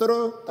is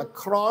through the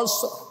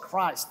cross of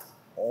Christ.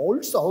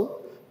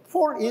 Also,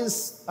 Paul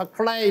is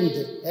acclaimed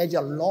as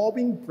a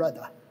loving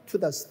brother to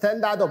the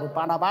standard of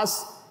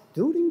Barnabas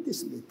during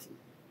this meeting.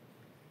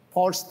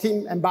 Paul's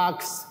team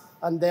embarks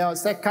on their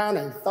second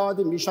and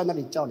third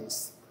missionary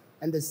journeys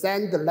and they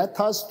send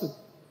letters to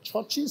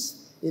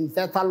churches in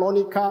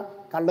Thessalonica,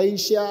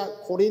 Galatia,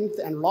 Corinth,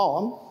 and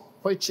Rome,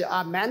 which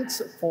are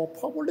meant for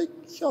public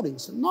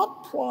hearings,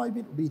 not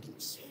private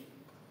readings.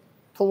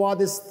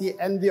 Towards the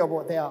end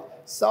of their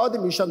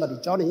third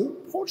missionary journey,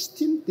 Paul's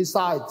team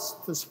decides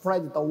to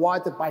spread the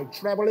word by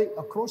traveling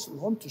across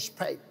Rome to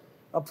Spain,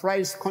 a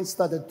place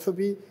considered to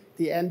be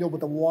the end of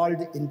the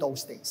world in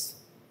those days.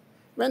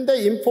 When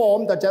they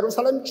inform the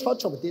Jerusalem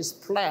church of this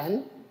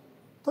plan,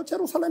 the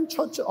Jerusalem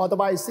church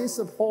advises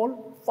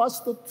Paul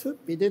first to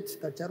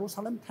visit the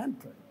Jerusalem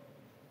temple.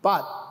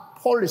 But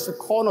Paul is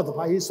cornered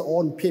by his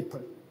own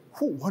people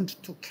who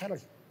want to kill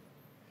him.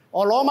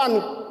 A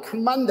Roman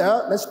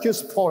commander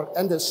rescues Paul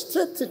and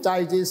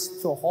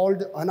strategizes to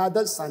hold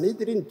another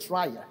Sanhedrin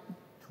trial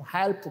to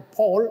help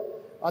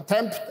Paul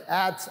attempt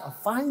at a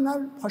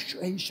final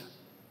persuasion.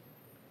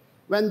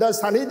 When the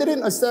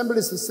Sanhedrin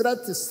assembly's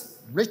threats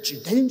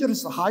reach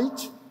dangerous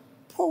height,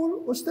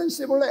 Paul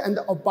ostensibly and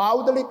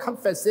avowedly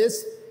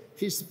confesses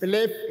his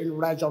belief in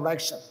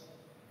resurrection,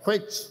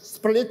 which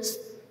splits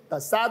the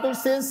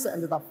Sadducees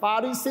and the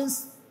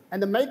Pharisees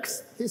and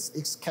makes his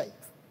escape.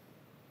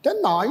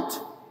 That night,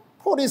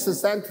 Paul is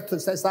sent to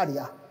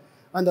Caesarea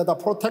under the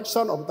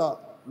protection of the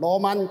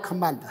Roman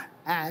commander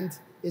and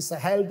is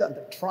held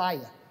under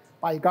trial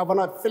by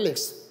Governor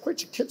Felix,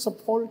 which keeps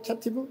Paul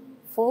captive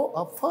for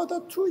a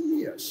further 2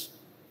 years.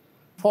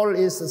 Paul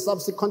is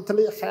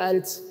subsequently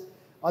held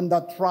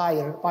under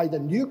trial by the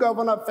new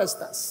governor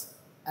Festus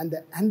and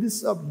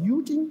ends up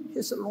using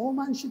his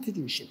Roman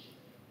citizenship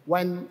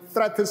when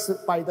threats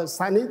by the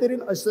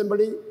Sanhedrin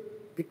assembly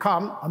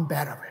become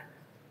unbearable,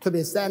 to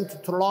be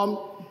sent to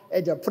Rome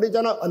as a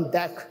prisoner on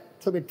deck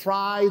to be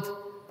tried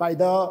by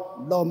the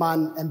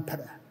Roman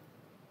emperor.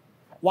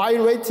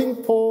 While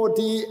waiting for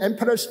the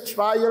emperor's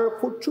trial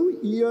for 2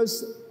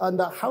 years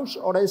under house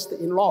arrest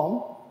in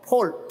Rome,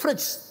 Paul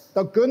preached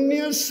the good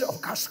news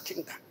of God's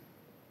kingdom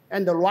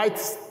and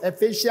writes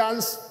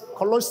Ephesians,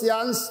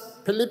 Colossians,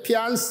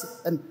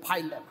 Philippians, and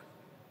Philemon.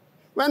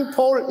 When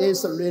Paul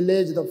is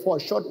released for a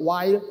short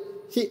while,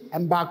 he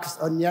embarks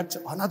on yet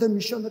another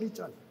missionary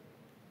journey.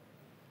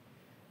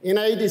 In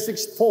AD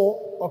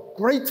 64, a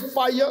great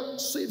fire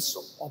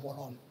sweeps over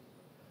Rome.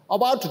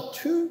 About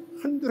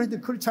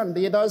 200 Christian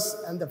leaders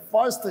and the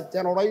first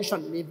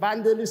generation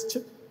evangelists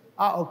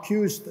are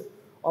accused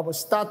of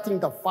starting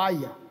the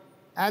fire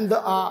and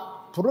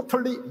are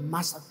brutally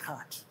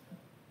massacred.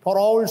 Paul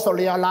also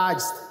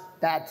realized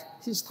that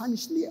his time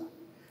is near,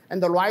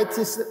 and writes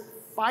his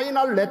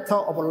final letter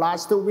of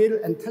last will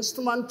and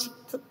testament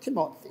to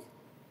Timothy.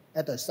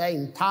 At the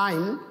same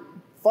time,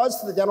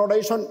 first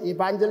generation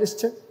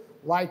evangelists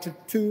write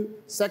to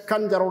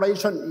second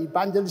generation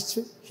evangelists,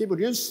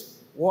 Hebrews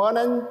 1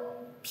 and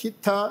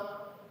Peter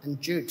and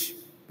Jude,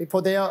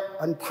 before their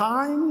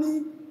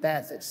untimely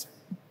deaths.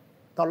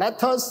 The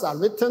letters are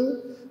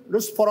written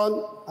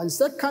respond on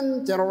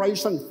second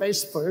generation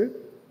faithful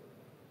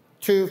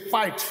to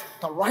fight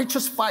the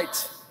righteous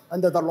fight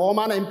under the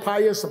Roman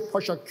Empire's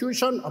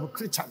persecution of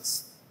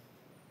Christians,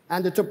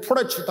 and to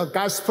preach the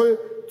gospel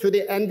to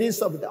the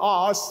ends of the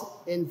earth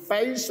in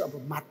face of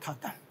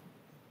martyrdom.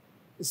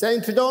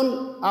 St.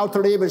 John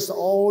outlives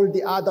all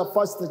the other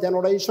first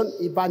generation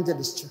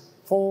evangelists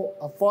for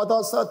a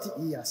further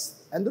 30 years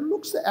and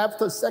looks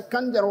after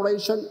second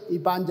generation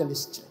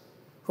evangelists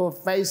who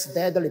face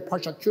deadly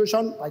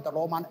persecution by the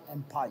Roman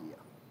Empire.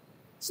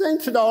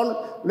 St.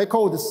 John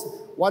records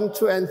 1,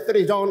 2, and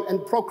 3 John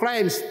and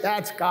proclaims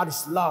that God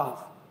is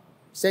love.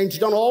 St.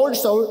 John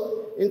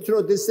also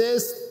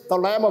introduces the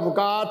Lamb of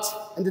God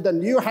and the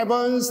new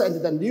heavens and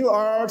the new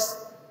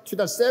earth to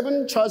the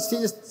 7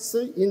 churches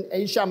in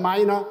Asia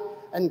Minor,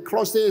 and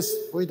closes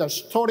with the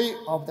story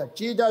of the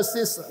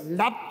Jesus'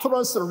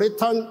 rapturous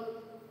return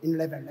in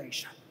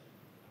Revelation.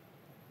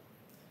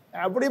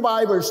 Every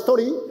Bible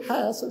story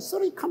has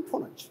 3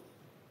 components.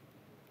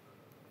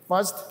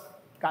 First,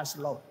 God's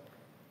love.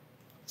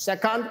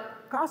 Second,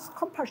 God's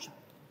compassion.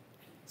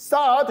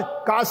 Third,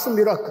 God's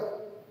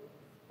miracle.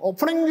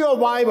 Opening your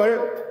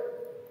Bible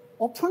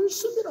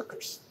opens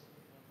miracles.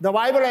 The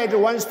Bible as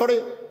one story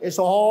is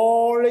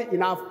all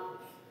enough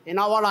in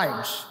our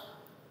lives.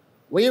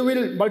 We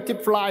will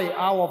multiply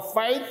our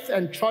faith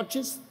and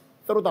churches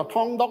through the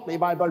Tongdok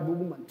Revival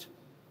movement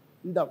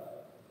in the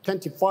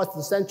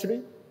 21st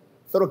century,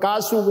 through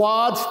God's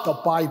word, the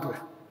Bible.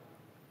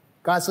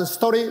 God's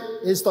story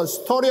is the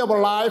story of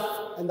life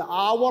and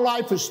our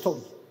life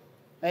story.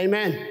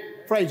 Amen.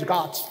 Praise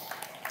God.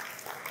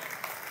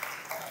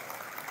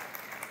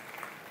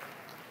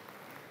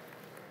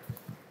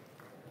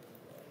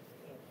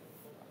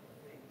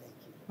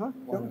 Huh?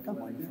 Wonderful.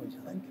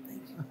 Thank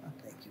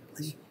you.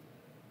 Bless you.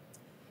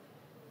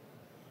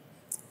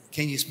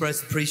 Can you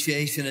express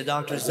appreciation to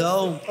Dr.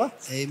 Zoh?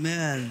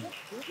 Amen.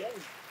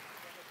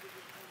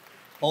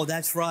 Oh,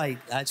 that's right.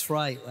 That's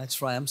right.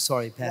 That's right. I'm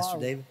sorry, Pastor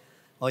David.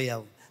 Oh,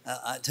 yeah.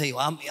 I tell you,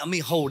 let me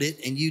hold it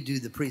and you do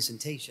the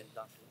presentation,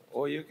 Dr.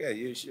 Oh, you can.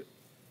 You should.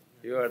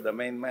 You are the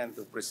main man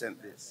to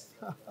present this.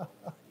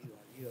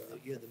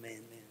 You're the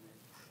man.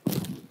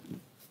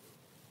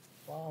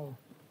 Wow.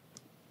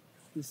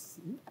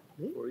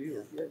 For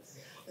you, yes.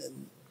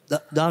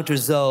 Dr.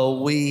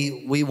 Zoh,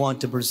 we want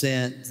to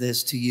present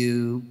this to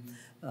you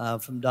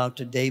from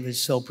Dr. David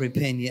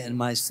Sopripenya and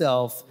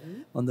myself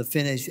on the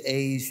Finnish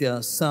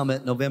Asia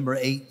Summit, November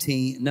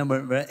 8,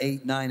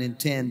 9, and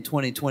 10,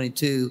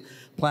 2022.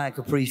 Plaque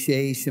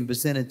appreciation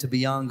presented to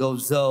Byoungho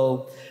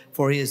Zoh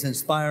for his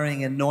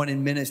inspiring and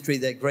anointing ministry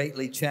that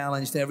greatly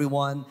challenged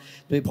everyone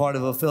to be part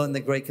of fulfilling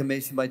the Great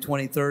Commission by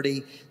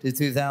 2030 to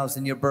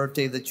 2000, your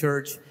birthday of the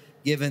church.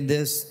 Given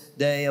this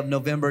day of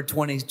November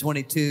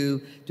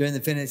 2022 during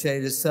the Finnish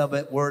Asia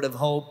Summit, Word of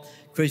Hope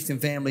Christian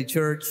Family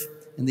Church,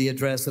 and the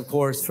address, of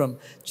course, from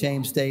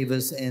James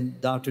Davis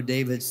and Dr.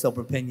 David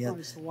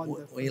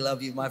Sopripenya. We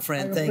love you, my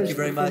friend. Thank you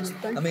very much.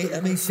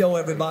 Let me show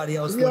everybody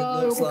else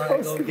what it looks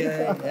like.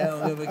 Okay,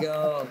 here we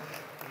go.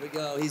 Here we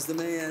go. He's the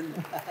man.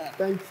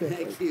 Thank you.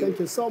 Thank you. Thank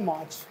you so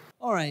much.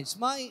 All right,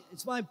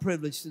 it's my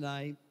privilege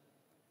tonight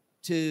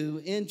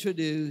to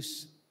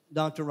introduce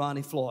Dr.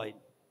 Ronnie Floyd.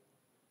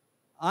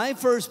 I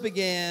first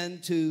began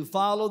to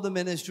follow the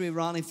ministry of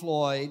Ronnie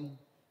Floyd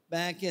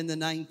back in the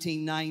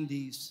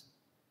 1990s.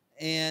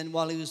 And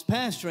while he was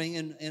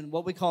pastoring in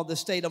what we call the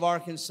state of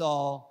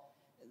Arkansas,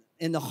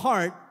 in the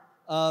heart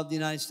of the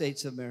United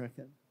States of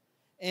America.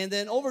 And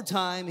then over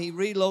time, he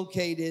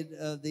relocated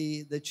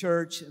the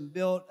church and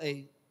built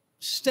a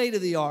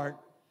state-of-the-art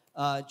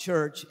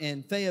church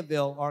in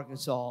Fayetteville,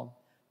 Arkansas,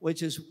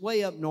 which is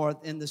way up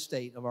north in the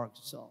state of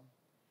Arkansas.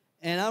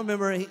 And I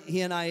remember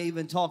he and I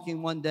even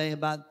talking one day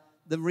about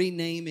the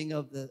renaming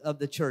of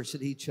the church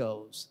that he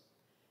chose.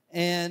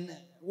 And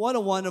what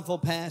a wonderful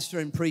pastor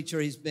and preacher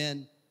he's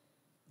been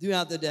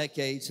throughout the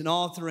decades, an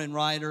author and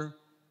writer,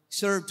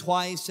 served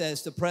twice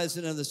as the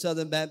president of the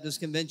Southern Baptist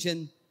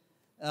Convention.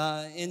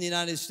 In the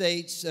United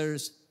States,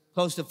 there's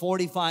close to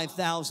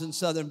 45,000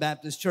 Southern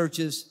Baptist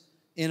churches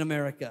in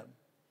America.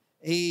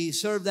 He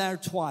served there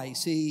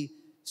twice. He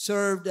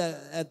served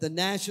at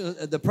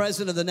the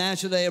president of the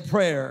National Day of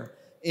Prayer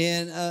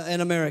in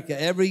America.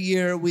 Every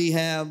year we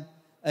have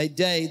a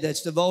day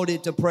that's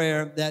devoted to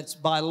prayer that's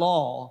by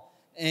law.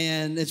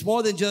 And it's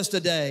more than just a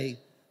day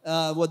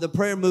with the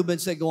prayer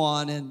movements that go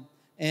on.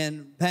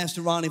 And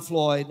Pastor Ronnie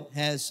Floyd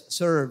has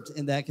served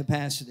in that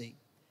capacity.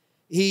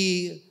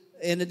 He,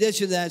 in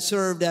addition to that,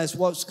 served as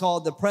what's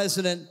called the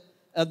president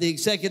of the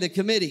executive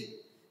committee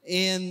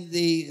in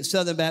the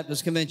Southern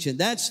Baptist Convention.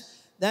 That's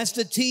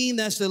the team,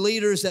 that's the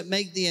leaders that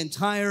make the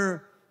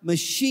entire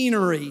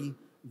machinery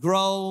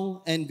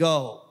grow and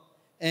go.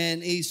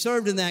 And he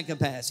served in that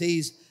capacity.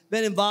 He's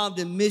been involved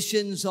in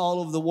missions all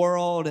over the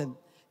world. And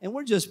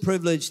we're just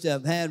privileged to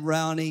have had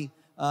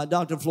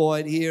Dr.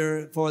 Floyd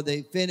here for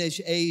the Finish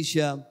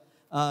Asia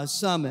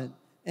Summit.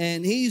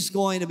 And he's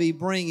going to be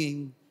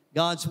bringing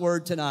God's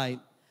word tonight.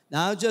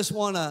 Now, I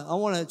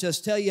want to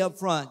just tell you up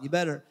front, you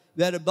better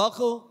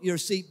buckle your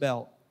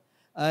seatbelt.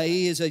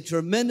 He is a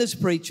tremendous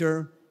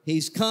preacher.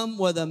 He's come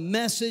with a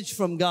message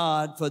from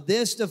God for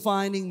this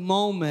defining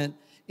moment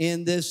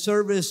in this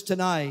service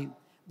tonight.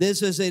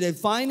 This is a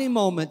defining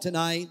moment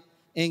tonight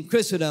in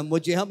Christendom.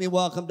 Would you help me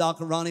welcome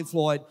Dr. Ronnie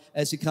Floyd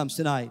as he comes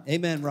tonight?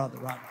 Amen, brother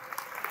Ronnie.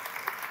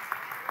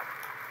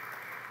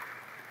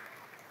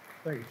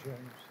 Thank you, James.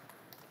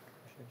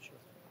 Appreciate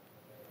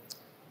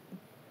you.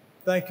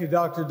 Thank you,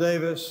 Dr.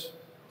 Davis.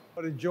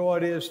 What a joy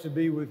it is to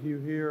be with you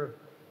here.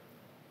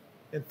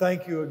 And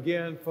thank you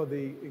again for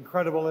the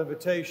incredible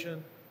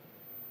invitation.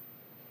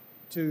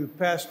 To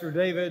Pastor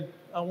David,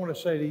 I want to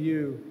say to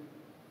you,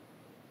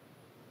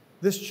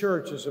 this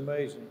church is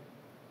amazing.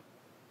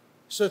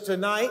 So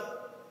tonight,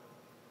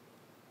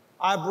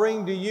 I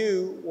bring to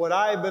you what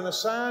I have been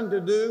assigned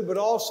to do, but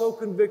also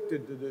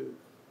convicted to do.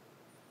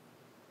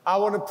 I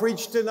want to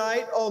preach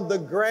tonight on the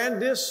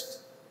grandest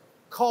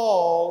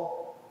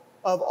call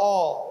of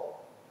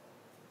all.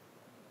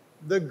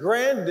 The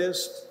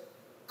grandest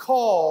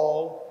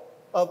call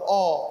of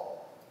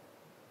all.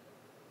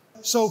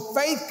 So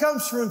faith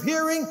comes from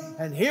hearing,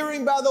 and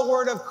hearing by the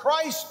word of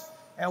Christ.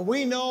 And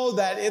we know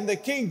that in the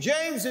King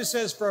James it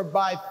says, "For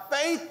by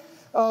faith,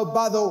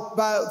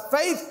 by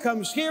faith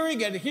comes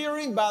hearing, and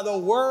hearing by the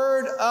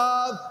word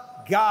of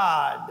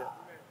God."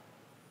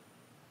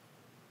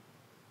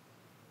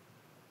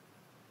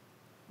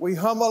 We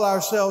humble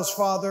ourselves,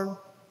 Father,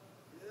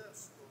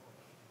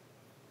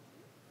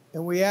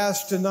 and we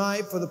ask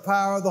tonight for the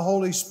power of the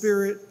Holy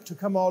Spirit to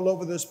come all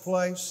over this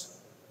place.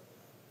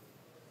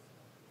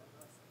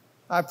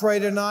 I pray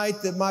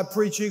tonight that my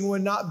preaching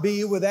would not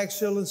be with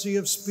excellency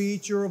of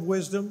speech or of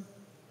wisdom,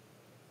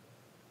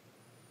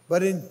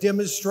 but in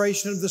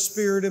demonstration of the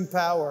Spirit and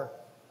power,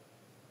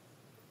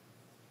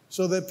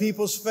 so that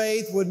people's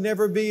faith would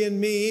never be in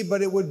me,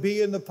 but it would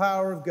be in the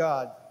power of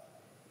God.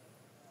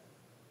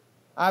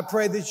 I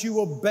pray that you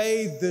will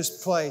bathe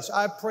this place.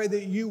 I pray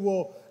that you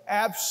will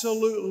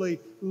absolutely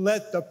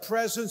let the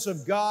presence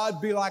of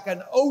God be like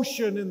an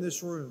ocean in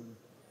this room.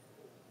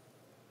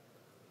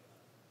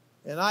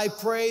 And I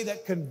pray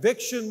that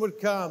conviction would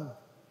come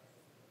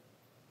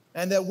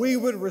and that we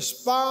would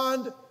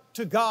respond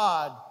to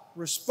God,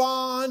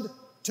 respond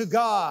to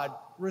God,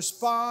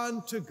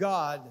 respond to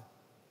God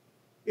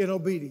in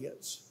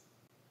obedience.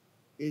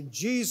 In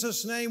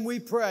Jesus' name we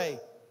pray.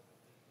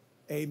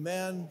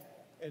 Amen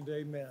and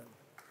amen.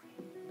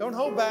 Don't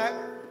hold back.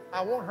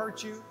 I won't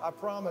hurt you. I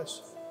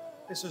promise.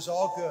 This is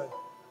all good.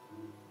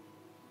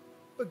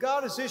 But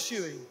God is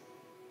issuing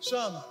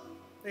some.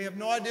 They have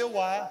no idea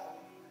why,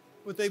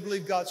 but they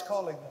believe God's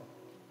calling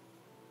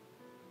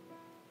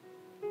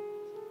them.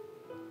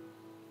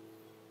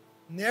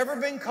 Never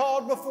been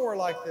called before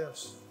like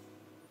this.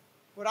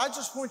 But I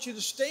just want you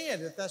to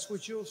stand if that's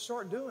what you'll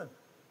start doing.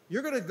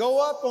 You're going to go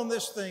up on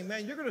this thing,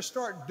 man. You're going to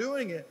start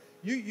doing it.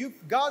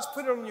 God's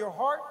put it on your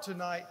heart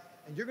tonight,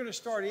 and you're going to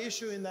start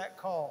issuing that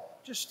call.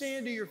 Just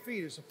stand to your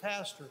feet as a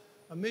pastor,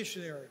 a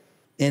missionary.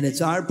 And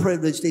it's our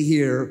privilege to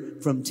hear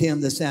from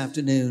Tim this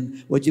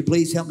afternoon. Would you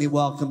please help me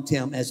welcome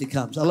Tim as he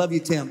comes? I love you,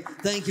 Tim.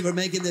 Thank you for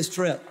making this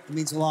trip. It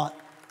means a lot.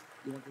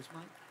 You want this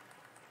mic?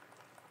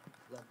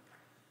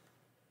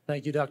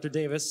 Thank you, Dr.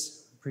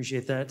 Davis.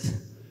 Appreciate that.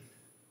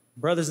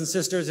 Brothers and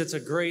sisters, it's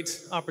a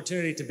great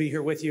opportunity to be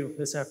here with you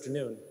this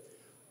afternoon.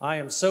 I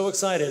am so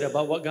excited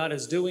about what God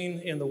is doing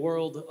in the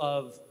world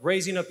of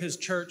raising up His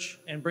church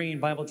and bringing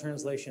Bible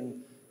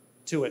translation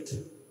to it.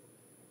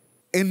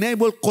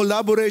 Enable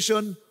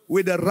collaboration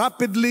with a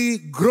rapidly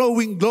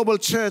growing global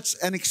church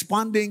and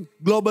expanding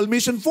global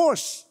mission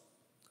force.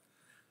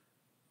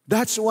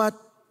 That's what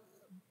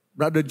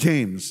Brother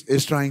James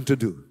is trying to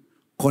do.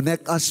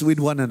 Connect us with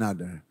one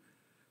another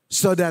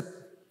so that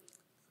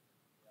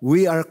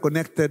we are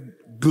connected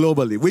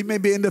globally. We may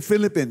be in the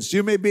Philippines.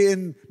 You may be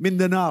in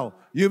Mindanao.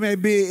 You may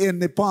be in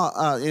Nepal,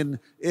 in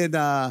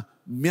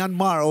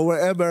Myanmar or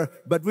wherever,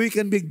 but we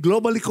can be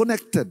globally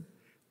connected.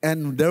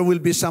 And there will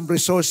be some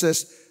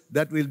resources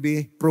that will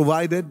be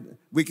provided.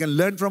 We can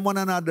learn from one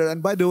another.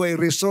 And by the way,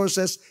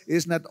 resources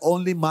is not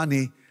only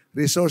money.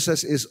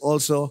 Resources is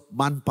also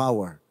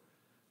manpower,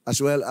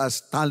 as well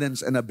as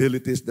talents and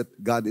abilities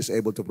that God is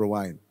able to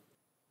provide.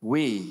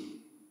 We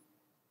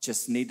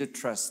just need to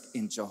trust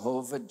in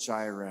Jehovah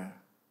Jireh,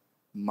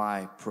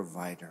 my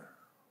provider.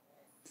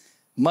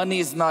 Money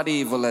is not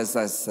evil, as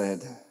I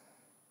said.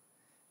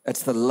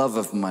 It's the love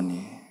of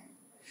money.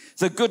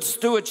 The good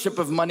stewardship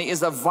of money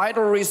is a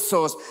vital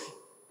resource.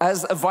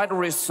 As a vital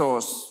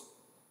resource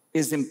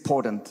is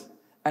important,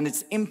 and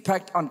its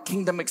impact on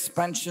kingdom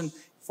expansion.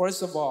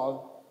 First of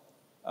all,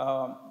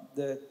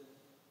 the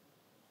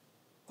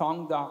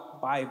Tongue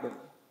Doc Bible.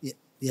 Yeah.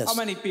 Yes. How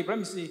many people, let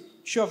me see,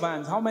 show of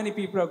hands, how many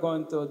people are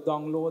going to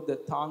download the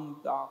Tongue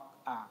Doc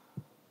app?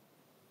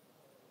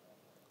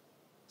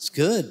 It's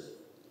good.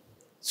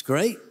 It's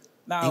great.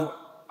 Now,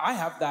 I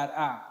have that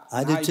app.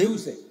 I do too. I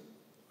use it.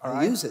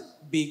 I use it.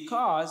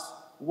 Because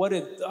what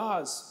it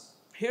does,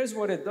 here's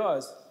what it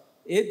does.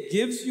 It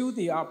gives you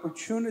the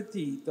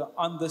opportunity to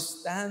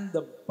understand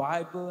the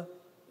Bible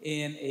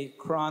in a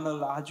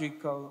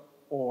chronological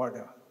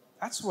order.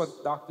 That's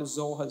what Dr.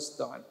 Zoh has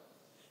done.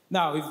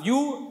 Now, if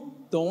you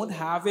don't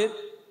have it,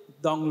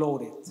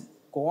 download it.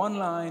 Go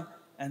online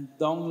and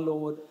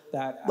download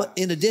that app. But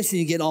in addition,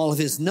 you get all of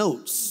his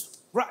notes.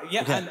 Right,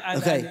 yeah.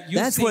 Okay, And you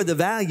that's see, where the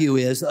value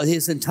is of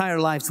his entire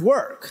life's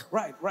work.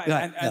 Right.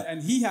 Yeah,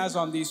 And he has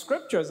on these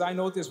scriptures, I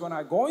notice when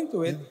I go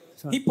into it,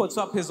 he puts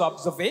up his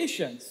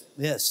observations.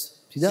 Yes,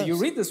 he does. So you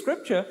read the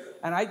scripture,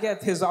 and I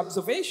get his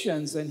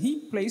observations, and he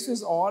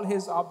places all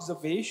his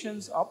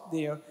observations up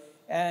there,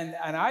 and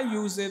I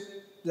use it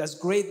as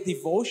great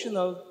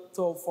devotional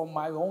for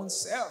my own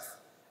self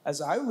as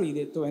I read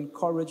it to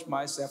encourage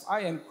myself.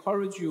 I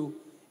encourage you,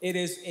 it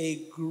is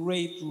a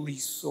great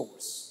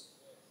resource.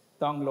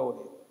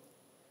 Download it.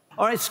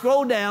 All right,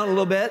 scroll down a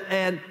little bit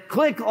and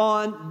click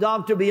on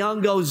Dr.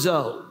 Byoungho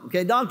Zoh.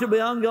 Okay, Dr.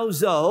 Byoungho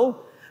Zoh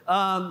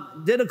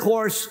did a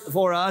course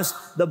for us,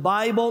 The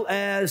Bible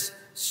as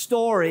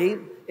Story.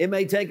 It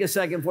may take a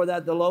second for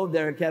that to load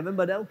there, Kevin,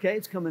 but okay,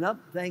 it's coming up.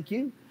 Thank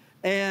you.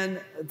 And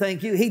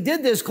thank you. He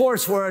did this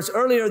course for us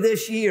earlier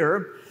this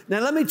year. Now,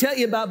 let me tell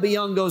you about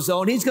Byoungho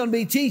Zoh, and he's going to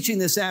be teaching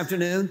this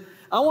afternoon.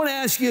 I want to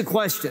ask you a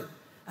question.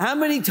 How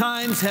many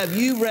times have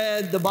you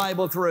read the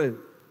Bible through?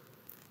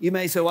 You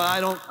may say,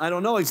 well, I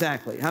don't know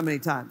exactly how many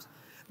times.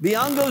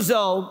 Byoungho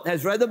Zoh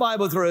has read the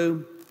Bible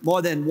through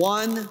more than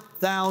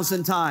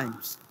 1,000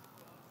 times.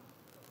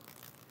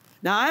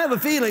 Now, I have a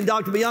feeling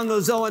Dr. Byoungho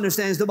Zoh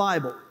understands the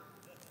Bible.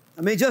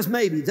 I mean, just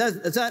maybe.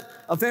 Is that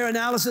a fair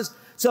analysis?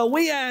 So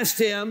we asked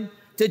him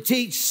to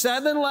teach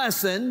 7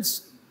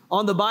 lessons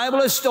on the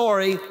Bible as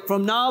story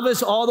from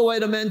novice all the way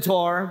to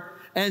mentor.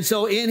 And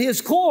so in his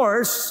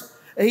course,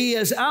 he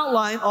has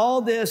outlined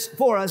all this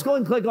for us. Go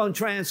and click on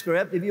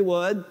transcript, if you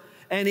would.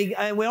 And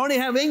we only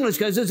have English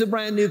because it's a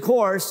brand new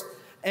course.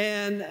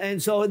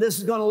 And so this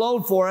is going to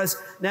load for us.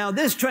 Now,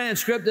 this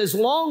transcript is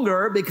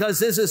longer because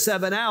this is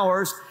 7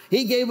 hours.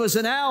 He gave us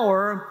an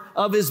hour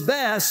of his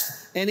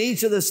best in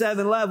each of the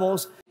 7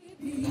 levels.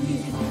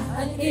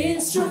 An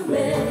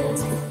instrument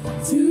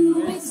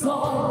to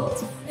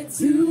exalt and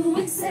to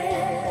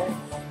excel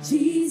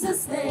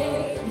Jesus'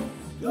 name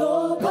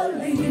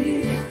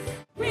globally.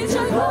 With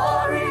your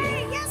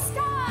glory, yes,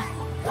 God.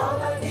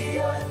 Cover the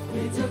earth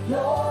with your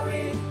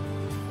glory.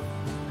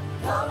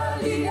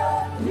 Cover the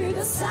earth with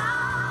a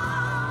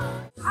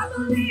sound. I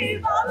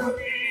believe, I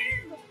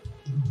believe.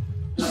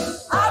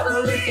 I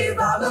believe,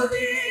 I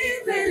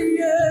believe in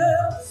you.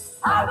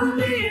 I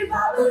believe,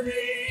 I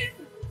believe.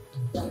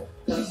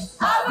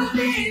 I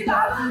believe,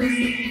 I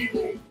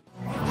believe.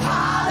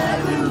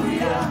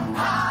 Hallelujah,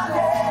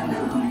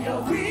 hallelujah.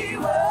 We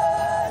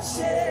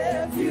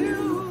worship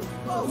you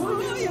for who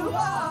you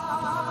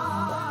are.